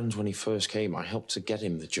were friends when he first came. I helped to get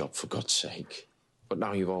him the job, for God's sake. But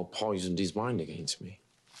now you've all poisoned his mind against me.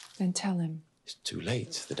 Then tell him. It's too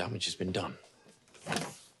late. The damage has been done.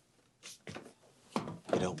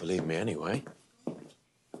 You don't believe me anyway.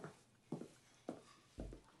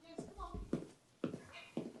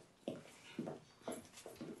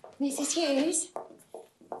 Mrs. Hughes?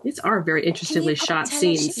 These are very interestingly shot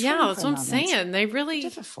scenes. Yeah, that's what I'm saying. They really.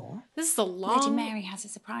 This is a long. Lady Mary has a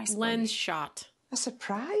surprise lens shot. A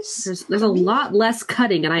surprise? There's a lot less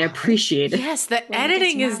cutting, and I appreciate it. Yes, the Well,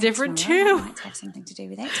 editing getting is married different tomorrow too. might have something to do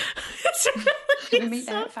with it. It's Can we meet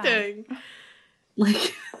there at 5? something.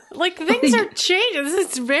 Like things are changing.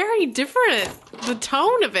 It's very different. The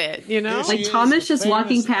tone of it, you know. Like Thomas just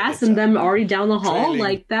walking past and them already down the hall. Trailing.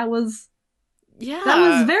 Like that was Yeah, that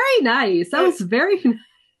was very nice. That was very.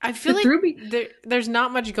 I feel It threw me- like there's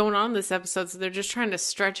not much going on in this episode, so they're just trying to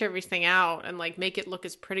stretch everything out and like make it look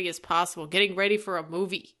as pretty as possible. Getting ready for a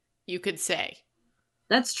movie, you could say.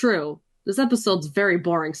 That's true. This episode's very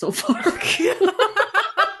boring so far.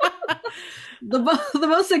 The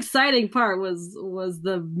most exciting part was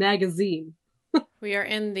the magazine. We are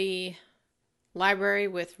in the library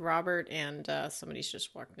with Robert, and somebody's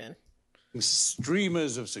just walked in.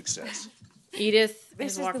 Streamers of success. Edith This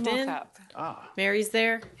has is the walked in. mock-up. Mary's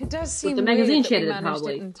there. It does seem the magazine weird that we shaded, managed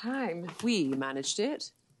probably. it in time. We managed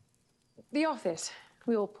it. The office.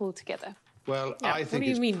 We all pulled together. Well, Yeah, I what think do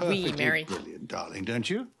you it's mean we, perfectly Mary? brilliant, darling, don't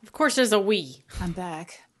you? Of course, there's a we. I'm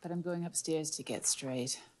back, but I'm going upstairs to get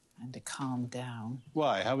straight and to calm down.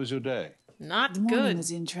 Why? How was your day? Not The morning good.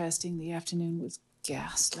 was interesting. The afternoon was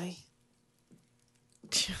ghastly.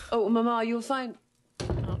 Oh, Mama, you'll find.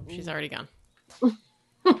 Oh, she's already gone.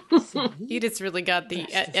 Edith's really got the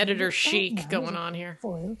editor chic going on here.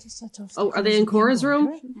 Oh, are they in Cora's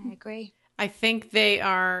room? I agree. I think they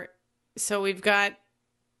are. So we've got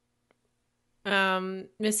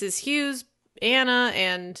Mrs. Hughes, Anna,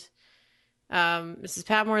 and Mrs.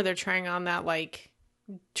 Patmore. They're trying on that like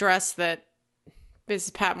dress that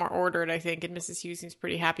Mrs. Patmore ordered, I think, and Mrs. Hughes seems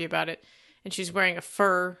pretty happy about it. And she's wearing a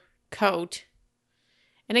fur coat.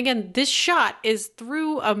 And again, this shot is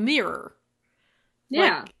through a mirror.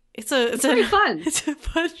 Yeah. Like, it's very fun. It's a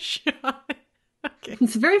fun shot.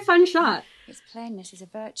 It's a very fun shot. Its plainness is a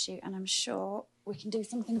virtue, and I'm sure we can do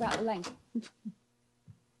something about the length.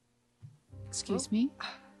 Excuse me?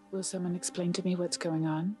 Will someone explain to me what's going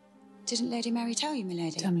on? Didn't Lady Mary tell you,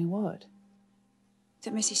 milady? Tell me what?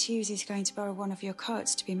 That Mrs. Hughes is going to borrow one of your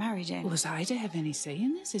coats to be married in. Was I to have any say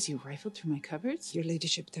in this as you rifled through my cupboards? Your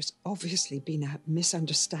ladyship, there's obviously been a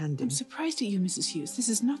misunderstanding. I'm surprised at you, Mrs. Hughes. This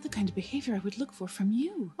is not the kind of behavior I would look for from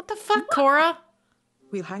you. What the fuck, Cora?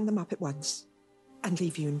 We'll hang them up at once and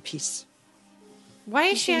leave you in peace. Why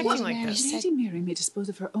is she acting Lady like Mary this? Lady Mary may dispose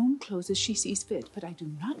of her own clothes as she sees fit, but I do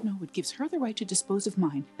not know what gives her the right to dispose of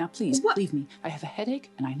mine. Now, please, leave me. I have a headache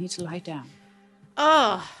and I need to lie down.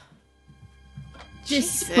 Ugh.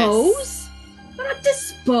 Dispose? We're not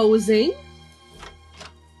disposing.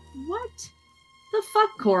 What the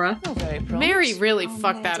fuck, Cora? Mary really Oh,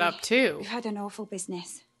 fucked that milady, up too. We've had an awful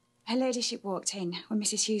business. Her ladyship walked in when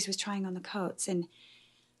Mrs. Hughes was trying on the coats, and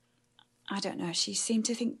I don't know, she seemed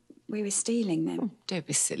to think we were stealing them. Don't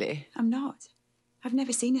be silly. I'm not. I've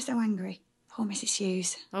never seen her so angry. Poor Mrs.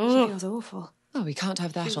 Hughes. Oh. She feels awful. Oh, we can't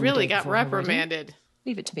have that She on the really day got before her wedding. reprimanded.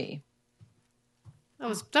 Leave it to me.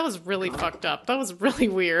 That was really fucked up. That was really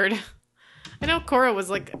weird. I know Cora was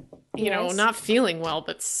like, you know, Yes. not feeling well,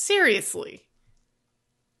 but seriously.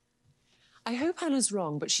 I hope Hannah's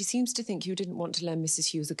wrong, but she seems to think you didn't want to lend Mrs.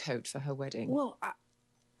 Hughes a coat for her wedding. Well,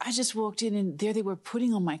 I just walked in and there they were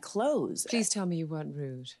putting on my clothes. Please tell me you weren't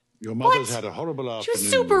rude. Your mother's had a horrible afternoon. She was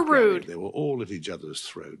super with Granny. rude. They were all at each other's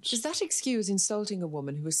throats. Does that excuse insulting a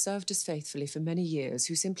woman who has served us faithfully for many years,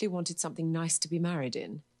 who simply wanted something nice to be married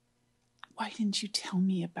in? Why didn't you tell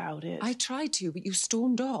me about it? I tried to, but you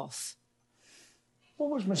stormed off. What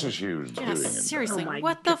was Mrs. Hughes doing? Yes, in there? seriously,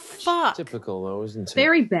 what the fuck? Typical, though, isn't it?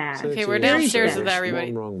 Very bad. Okay, we're 30 downstairs years, with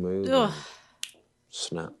everybody. One wrong move. Ugh.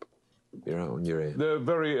 Snap. You're out on your ear. They're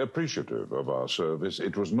very appreciative of our service.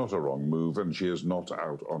 It was not a wrong move, and she is not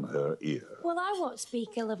out on her ear. Well, I won't speak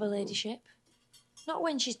ill of her ladyship. Not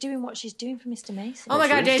when she's doing what she's doing for Mr. Mason. Oh my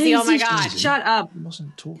God, Daisy, oh my God. Shut up. You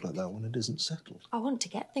mustn't talk like that when it isn't settled. I want to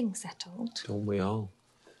get things settled. Don't we all?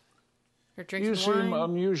 You're drinking You seem wine.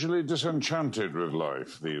 unusually disenchanted with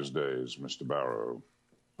life these days, Mr. Barrow.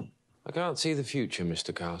 I can't see the future,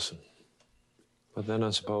 Mr. Carson. But then I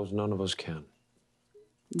suppose none of us can.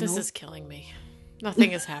 This is killing me.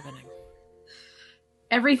 Nothing is happening.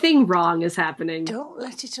 Everything wrong is happening. Don't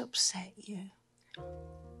let it upset you.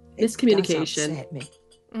 Miscommunication. It does upset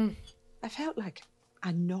me. I felt like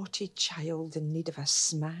a naughty child in need of a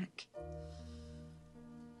smack.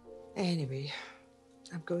 Anyway,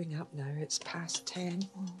 I'm going up now. It's past 10.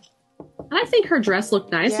 I think her dress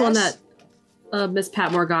looked nice, the one Yes. that Miss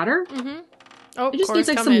Patmore got her. Mm-hmm. Oh, It just Cora's needs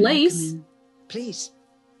like coming. some lace. Please.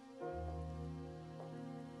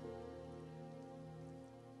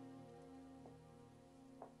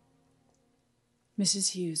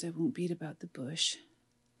 Mrs. Hughes, I won't beat about the bush.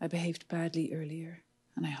 I behaved badly earlier,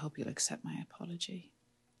 and I hope you'll accept my apology.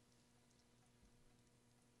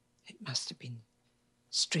 It must have been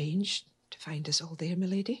strange to find us all there,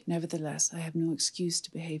 milady. Nevertheless, I have no excuse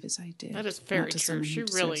to behave as I did. That is very Not to true. someone She who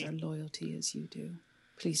deserves really- our loyalty as you do.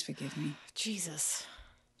 Please forgive me. Jesus.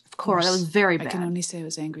 Of course. That was very I bad. can only say I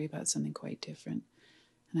was angry about something quite different,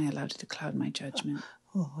 and I allowed it to cloud my judgment.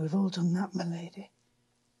 Oh, we've all done that, my lady.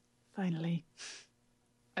 Finally,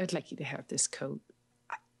 I'd like you to have this coat.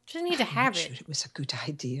 She doesn't need to have Sure, it. it was a good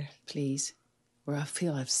idea. Please, or I'll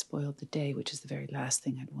feel I've spoiled the day, which is the very last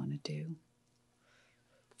thing I'd want to do.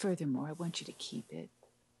 Furthermore, I want you to keep it.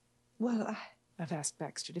 Well, I've asked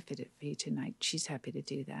Baxter to fit it for you tonight. She's happy to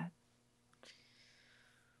do that.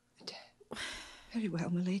 Very well,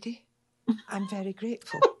 my lady. I'm very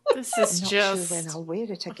grateful. This is I'm not just... sure when I'll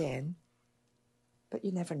wear it again, but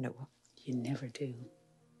you never know. You never do.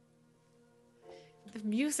 The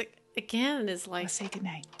music, again, is like... I'll say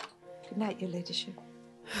goodnight. Good night, your ladyship.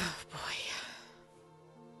 Oh, boy.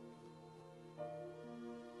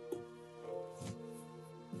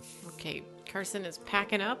 Okay, Carson is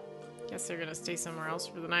packing up. Guess they're gonna stay somewhere else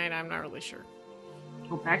for the night. I'm not really sure.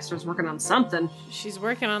 Oh, Baxter's working on something. She's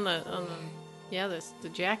working on the yeah, the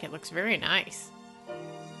jacket looks very nice.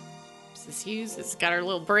 Mrs. Hughes has got her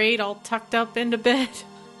little braid all tucked up into bed.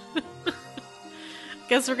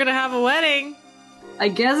 Guess we're gonna have a wedding. I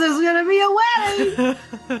guess there's gonna be a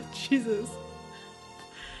wedding. Jesus.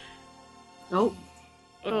 Oh,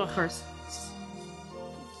 Ugh. Carson's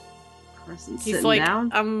He's sitting like,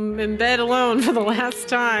 down. I'm in bed alone for the last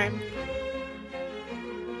time.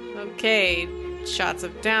 Okay, shots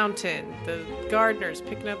of Downton. The gardener's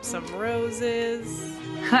picking up some roses.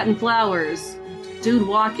 Cutting flowers. Dude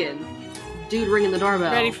walking. Dude ringing the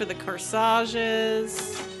doorbell. Ready for the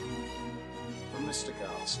corsages. From Mr.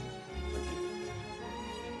 Carson.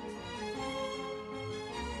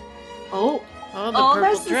 Oh. Oh, the Oh, purple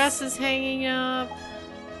there's dress is hanging up.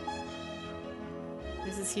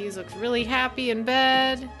 Mrs. Hughes looks really happy in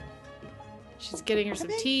bed. She's getting her some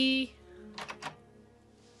tea.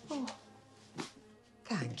 Oh,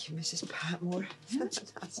 thank you, Mrs. Patmore.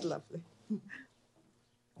 That's lovely.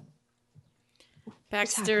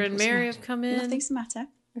 Baxter and Mary have come in. Nothing's the matter.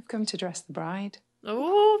 We've come to dress the bride.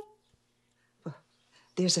 Oh,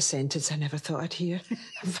 There's a sentence I never thought I'd hear.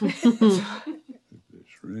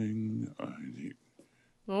 This ring, I need...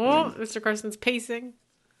 oh, Mr. Carson's pacing.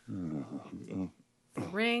 Oh.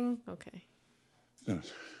 Ring. Okay.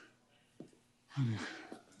 Yes.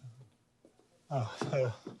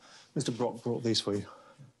 Mr. Brock brought these for you.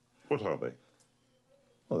 What are they?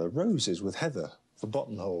 Well, they're roses with heather for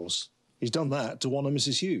buttonholes. He's done that to one of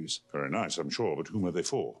Mrs. Hughes. Very nice, I'm sure, but whom are they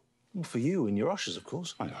for? Well, for you and your ushers, of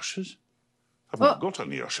course. My ushers? I've not got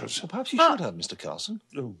any ushers. Well, perhaps you should have, Mr. Carson.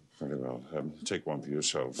 Oh, very well. Take one for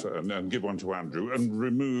yourself and give one to Andrew and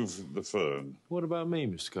remove the fern. What about me,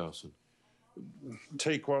 Mr. Carson?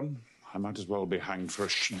 Take one. I might as well be hanged for a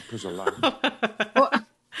sheep as a lamb.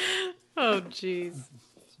 Oh, jeez.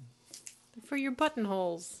 For your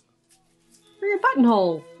buttonholes. For your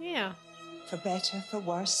buttonhole. Yeah. For better, for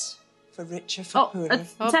worse, for richer, for poorer.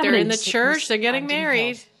 It's they're in the church. They're getting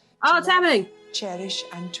married. Oh, it's happening. Cherish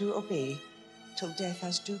and to obey, till death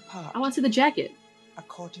us do part. I want to see the jacket.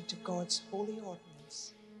 According to God's holy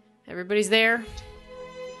ordinance. Everybody's there.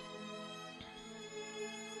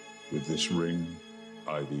 With this ring,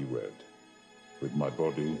 I thee wed. With my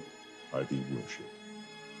body, I thee worship.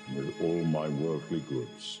 And with all my worldly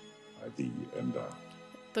goods, I thee endow.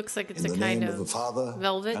 Looks like it's In a the kind name of of the Father,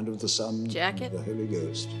 velvet and of the Son, jacket. and of the Holy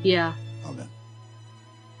Ghost. Yeah. Amen.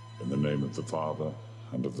 In the name of the Father,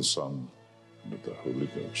 and of the Son, and of the Holy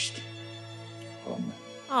Ghost. Amen.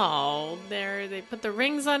 Oh, there they put the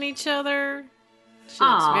rings on each other. She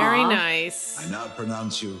looks Aw. very nice. I now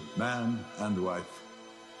pronounce you man and wife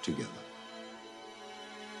together.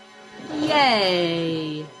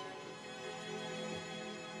 Yay!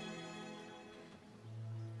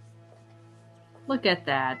 Look at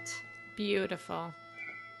that. Beautiful.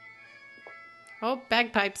 Oh,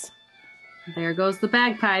 bagpipes. There goes the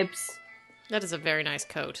bagpipes. That is a very nice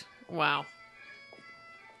coat. Wow.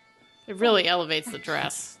 It really elevates the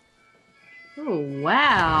dress. Oh,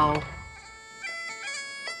 wow.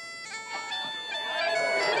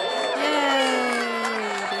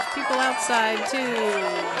 Yay! There's people outside too.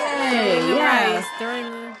 Yay, During the yeah. race, during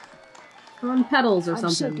the... On pedals or I'm so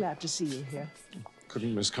something. glad to see you here.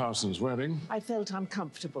 Couldn't miss Carson's wedding. I felt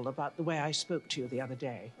uncomfortable about the way I spoke to you the other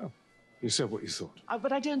day. You said what you thought.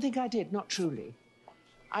 But I don't think I did, not truly.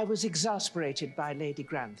 I was exasperated by Lady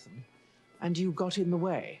Grantham, and you got in the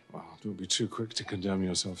way. Well, don't be too quick to condemn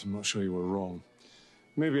yourself. I'm not sure you were wrong.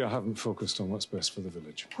 Maybe I haven't focused on what's best for the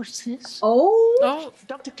village. What's this? Oh!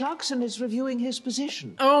 Dr. Clarkson is reviewing his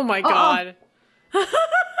position. Oh my God.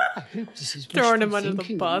 I hope this is Throwing him wishful under the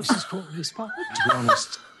thinking bus. on Mrs. Portlay's part. To be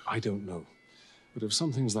honest, I don't know. But if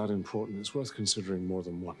something's that important, it's worth considering more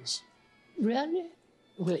than once. Really?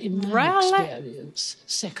 Well, in my Really? experience,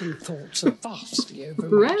 second thoughts are vastly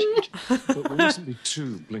overrated. But we mustn't be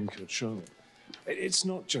too blinkered, surely. It's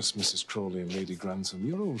not just Mrs. Crawley and Lady Grantham.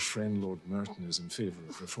 Your old friend Lord Merton is in favour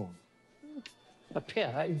of reform. A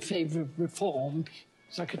peer in favour of reform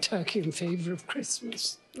is like a turkey in favour of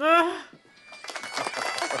Christmas. Ah.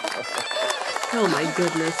 Oh my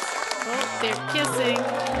goodness. Oh, they're kissing.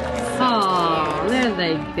 Oh, there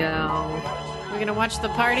they go. We're gonna watch the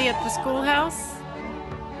party at the schoolhouse.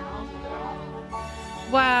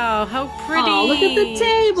 Wow, how pretty! Oh, look at the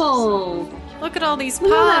table. Look at all these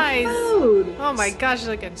Look at that pies. food. Oh my gosh,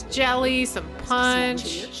 look at jelly, some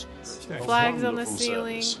punch, flags on the Wonderful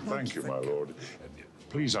ceiling. service. Thank you, my lord.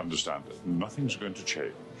 Please understand that nothing's going to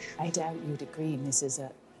change. I doubt you'd agree,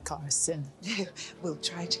 Mrs. Carson. We'll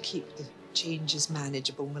try to keep the changes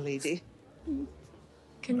manageable, my lady.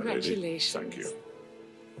 Congratulations. Thank you.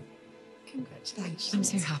 Congratulations. I'm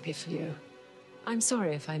so happy for you. I'm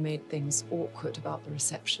sorry if I made things awkward about the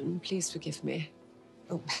reception. Please forgive me.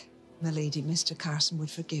 Oh, my lady, Mr. Carson would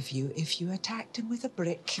forgive you if you attacked him with a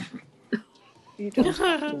brick. You don't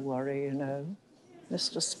have to worry, you know,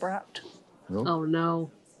 Mr. Spratt. No? Oh no.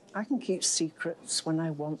 I can keep secrets when I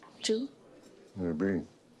want to. Maybe.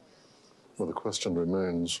 Well, the question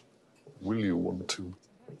remains, will you want to?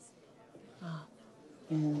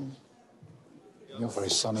 You're very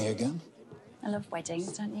sunny again. I love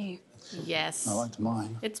weddings, don't you? Yes. I liked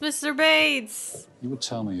mine. It's Mr. Bates. You would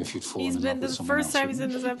tell me if you'd fallen He's in been love with the someone first else, time he's in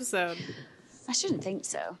wouldn't this episode. I shouldn't think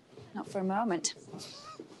so. Not for a moment.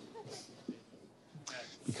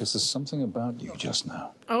 Because there's something about you just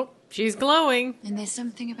now. Oh, she's glowing. And there's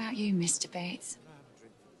something about you, Mr. Bates.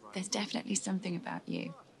 There's definitely something about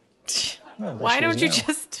you. Well, there Why she don't is you now.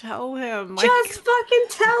 just tell him? Just fucking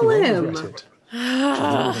tell You won't him. regret it. She's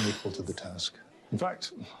more than equal to the task. In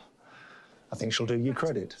fact, I think she'll do you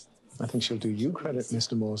credit. I think she'll do you credit,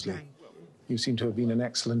 Mr. Mosley. You seem to have been an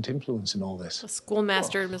excellent influence in all this. The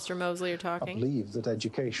schoolmaster and Mr. Mosley are I talking. believe that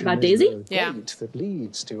education About is Daisy? the Yeah. gate that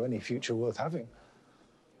leads to any future worth having.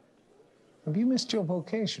 Have you missed your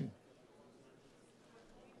vocation?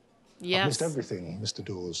 I've Yes. missed everything, Mr.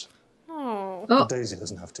 Dawes. Oh. But Daisy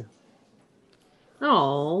doesn't have to.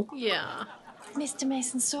 Oh. Yeah. Mr.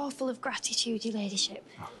 Mason's so full of gratitude, your ladyship.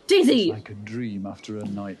 Daisy! Like a dream after a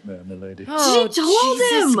nightmare, milady. Oh, She told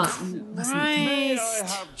Jesus him! May I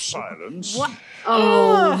Christ. have silence? What?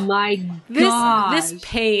 Oh my god. This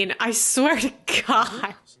pain, I swear to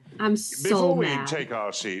God. I'm so Before we mad. take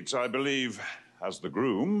our seats, I believe, as the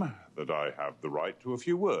groom, that I have the right to a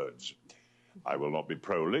few words. I will not be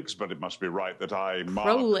prolix, but it must be right that I mark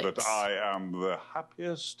Prolix. that I am the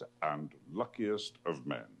happiest and luckiest of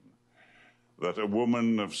men. That a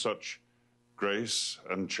woman of such grace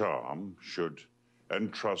and charm should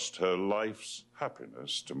entrust her life's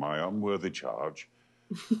happiness to my unworthy charge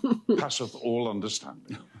passeth all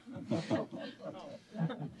understanding.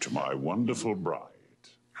 To my wonderful bride.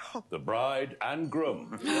 The bride and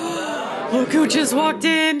groom. Look who just walked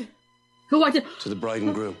in. Who walked in? To the bride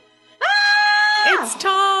and groom. It's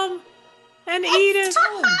Tom and Edith.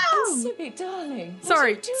 Oh, Sibby, darling. what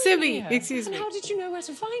Sorry, are you doing Sibby, here? excuse And me. how did you know where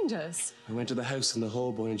to find us? I went to the house in the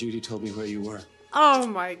hall, boy, and Judy told me where you were. Oh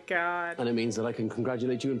my God. And it means that I can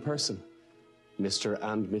congratulate you in person, Mr.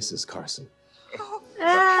 and Mrs. Carson.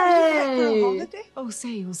 Hey! Oh, say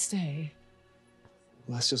you'll stay.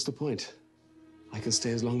 Well, that's just the point. I can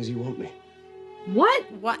stay as long as you want me.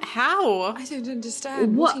 What? What? How? I don't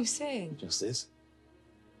understand. What are you saying? Just this.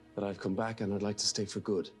 That I've come back and I'd like to stay for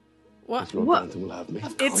good. What? If Lord Grantham will have me.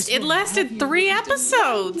 It lasted 3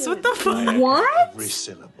 episodes. What the fuck? What? Every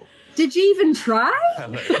syllable. Did you even try?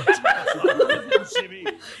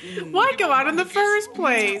 Why go out in the first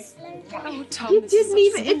place? Oh, Tom, You didn't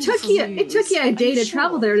even. It took you. It took you a day to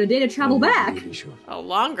travel there and a day to travel back.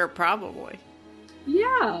 Longer, probably.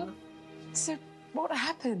 Yeah. So, what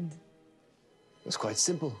happened? It's quite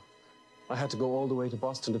simple. I had to go all the way to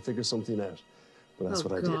Boston to figure something out. But that's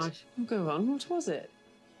what I did. Well, go on. What was it?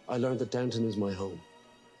 I learned that Downton is my home.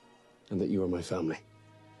 And that you are my family.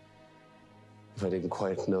 If I didn't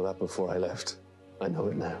quite know that before I left, I know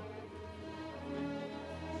it now.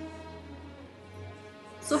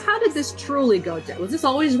 So how did this truly go down? Was this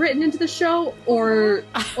always written into the show, or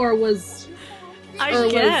was I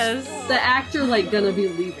guess was the actor like gonna be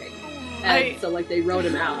leaving, and so like they wrote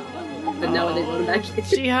him out, but now they wrote him back in.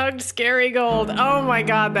 She hugged Scary Gold. Oh my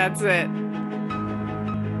God, that's it.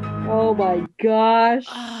 Oh my gosh!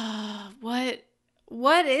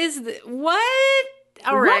 What is the what?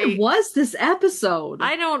 All right. What was this episode?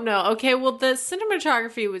 I don't know. Okay, well the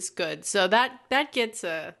cinematography was good, so that gets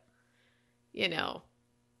a, you know.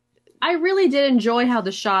 I really did enjoy how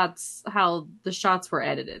the shots were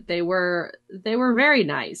edited. They were very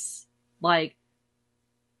nice. Like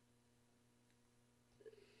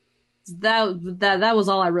that was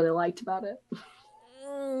all I really liked about it.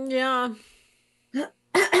 Yeah.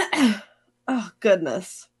 Oh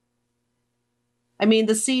goodness. I mean,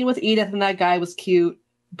 the scene with Edith and that guy was cute.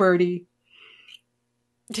 Birdie.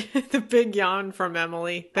 The big yawn from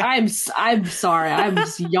Emily. I'm sorry. I'm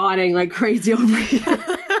just yawning like crazy over here.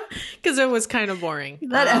 Because it was kind of boring.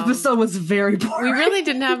 That episode was very boring. We really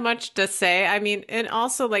didn't have much to say. I mean, and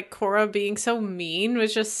also like Cora being so mean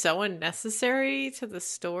was just so unnecessary to the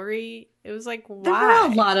story. It was like, why?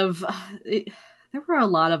 There were a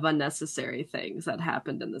lot of unnecessary things that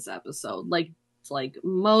happened in this episode. Like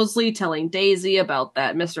Mosley telling Daisy about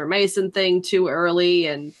that Mr. Mason thing too early,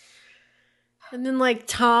 and then like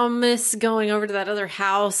Thomas going over to that other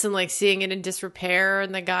house and like seeing it in disrepair,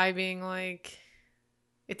 and the guy being like,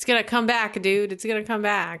 "It's gonna come back, dude. It's gonna come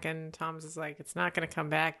back." And Thomas is like, "It's not gonna come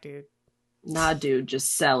back, dude." Nah, dude,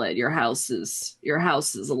 just sell it. Your house is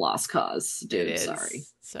a lost cause, dude. It is.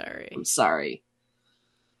 Sorry. I'm sorry.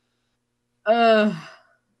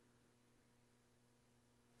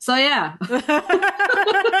 So yeah.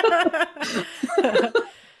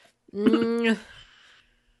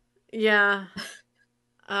 Yeah.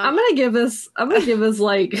 I'm gonna give this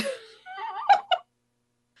like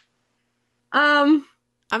I'm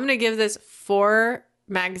gonna give this 4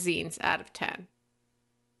 magazines out of 10.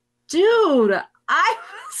 Dude, you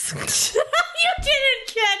didn't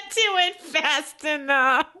get to it fast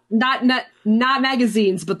enough. Not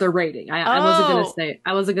magazines, but the rating. I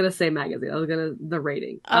wasn't gonna say magazine. I was gonna the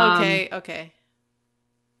rating. Okay.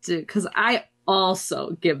 Dude, because I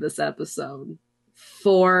also give this episode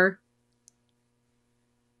 4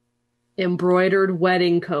 embroidered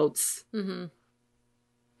wedding coats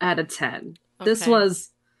out of 10. This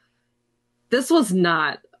was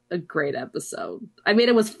not a great episode. I mean,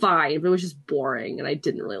 it was fine, but it was just boring, and I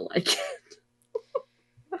didn't really like it.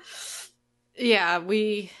 Yeah,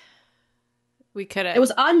 we could have. It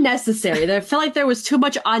was unnecessary. I felt like there was too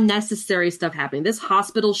much unnecessary stuff happening. This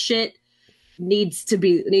hospital shit needs to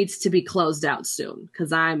be closed out soon,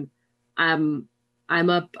 because I'm on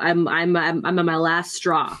my last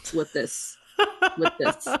straw with this.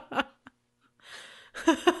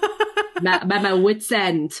 my wit's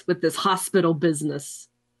end with this hospital business.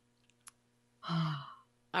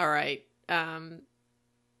 All right.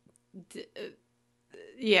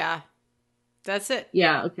 Yeah. That's it.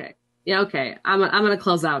 Yeah, okay. Yeah, okay. I'm gonna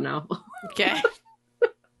close out now. Okay.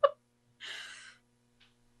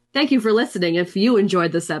 Thank you for listening. If you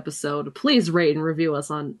enjoyed this episode, please rate and review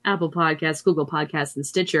us on Apple Podcasts, Google Podcasts, and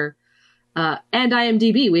Stitcher, and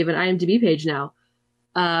IMDb. We have an IMDb page now.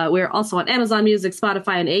 We're also on Amazon Music,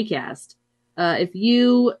 Spotify, and Acast. If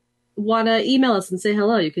you want to email us and say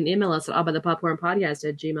hello, you can email us at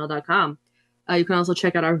allbythepopcornpodcast@gmail.com. You can also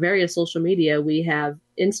check out our various social media. We have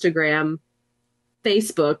Instagram,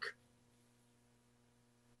 Facebook,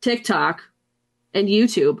 TikTok, and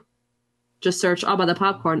YouTube. Just search All By The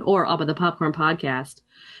Popcorn or All By The Popcorn Podcast.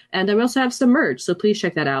 And we also have some merch, so please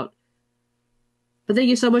check that out. But thank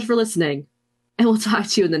you so much for listening, and we'll talk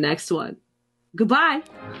to you in the next one. Goodbye.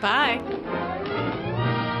 Bye.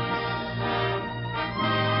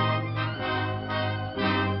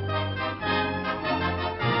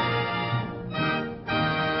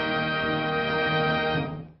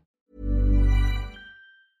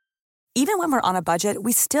 Even when we're on a budget,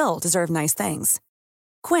 we still deserve nice things.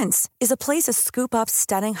 Quince is a place to scoop up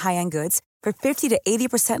stunning high-end goods for 50 to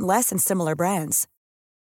 80% less than similar brands.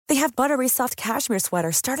 They have buttery soft cashmere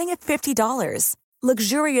sweaters starting at $50,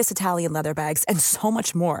 luxurious Italian leather bags, and so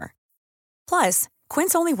much more. Plus,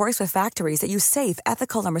 Quince only works with factories that use safe,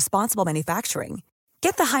 ethical, and responsible manufacturing.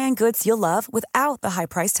 Get the high-end goods you'll love without the high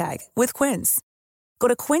price tag with Quince. Go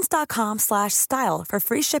to quince.com/style for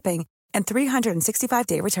free shipping and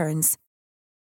 365-day returns.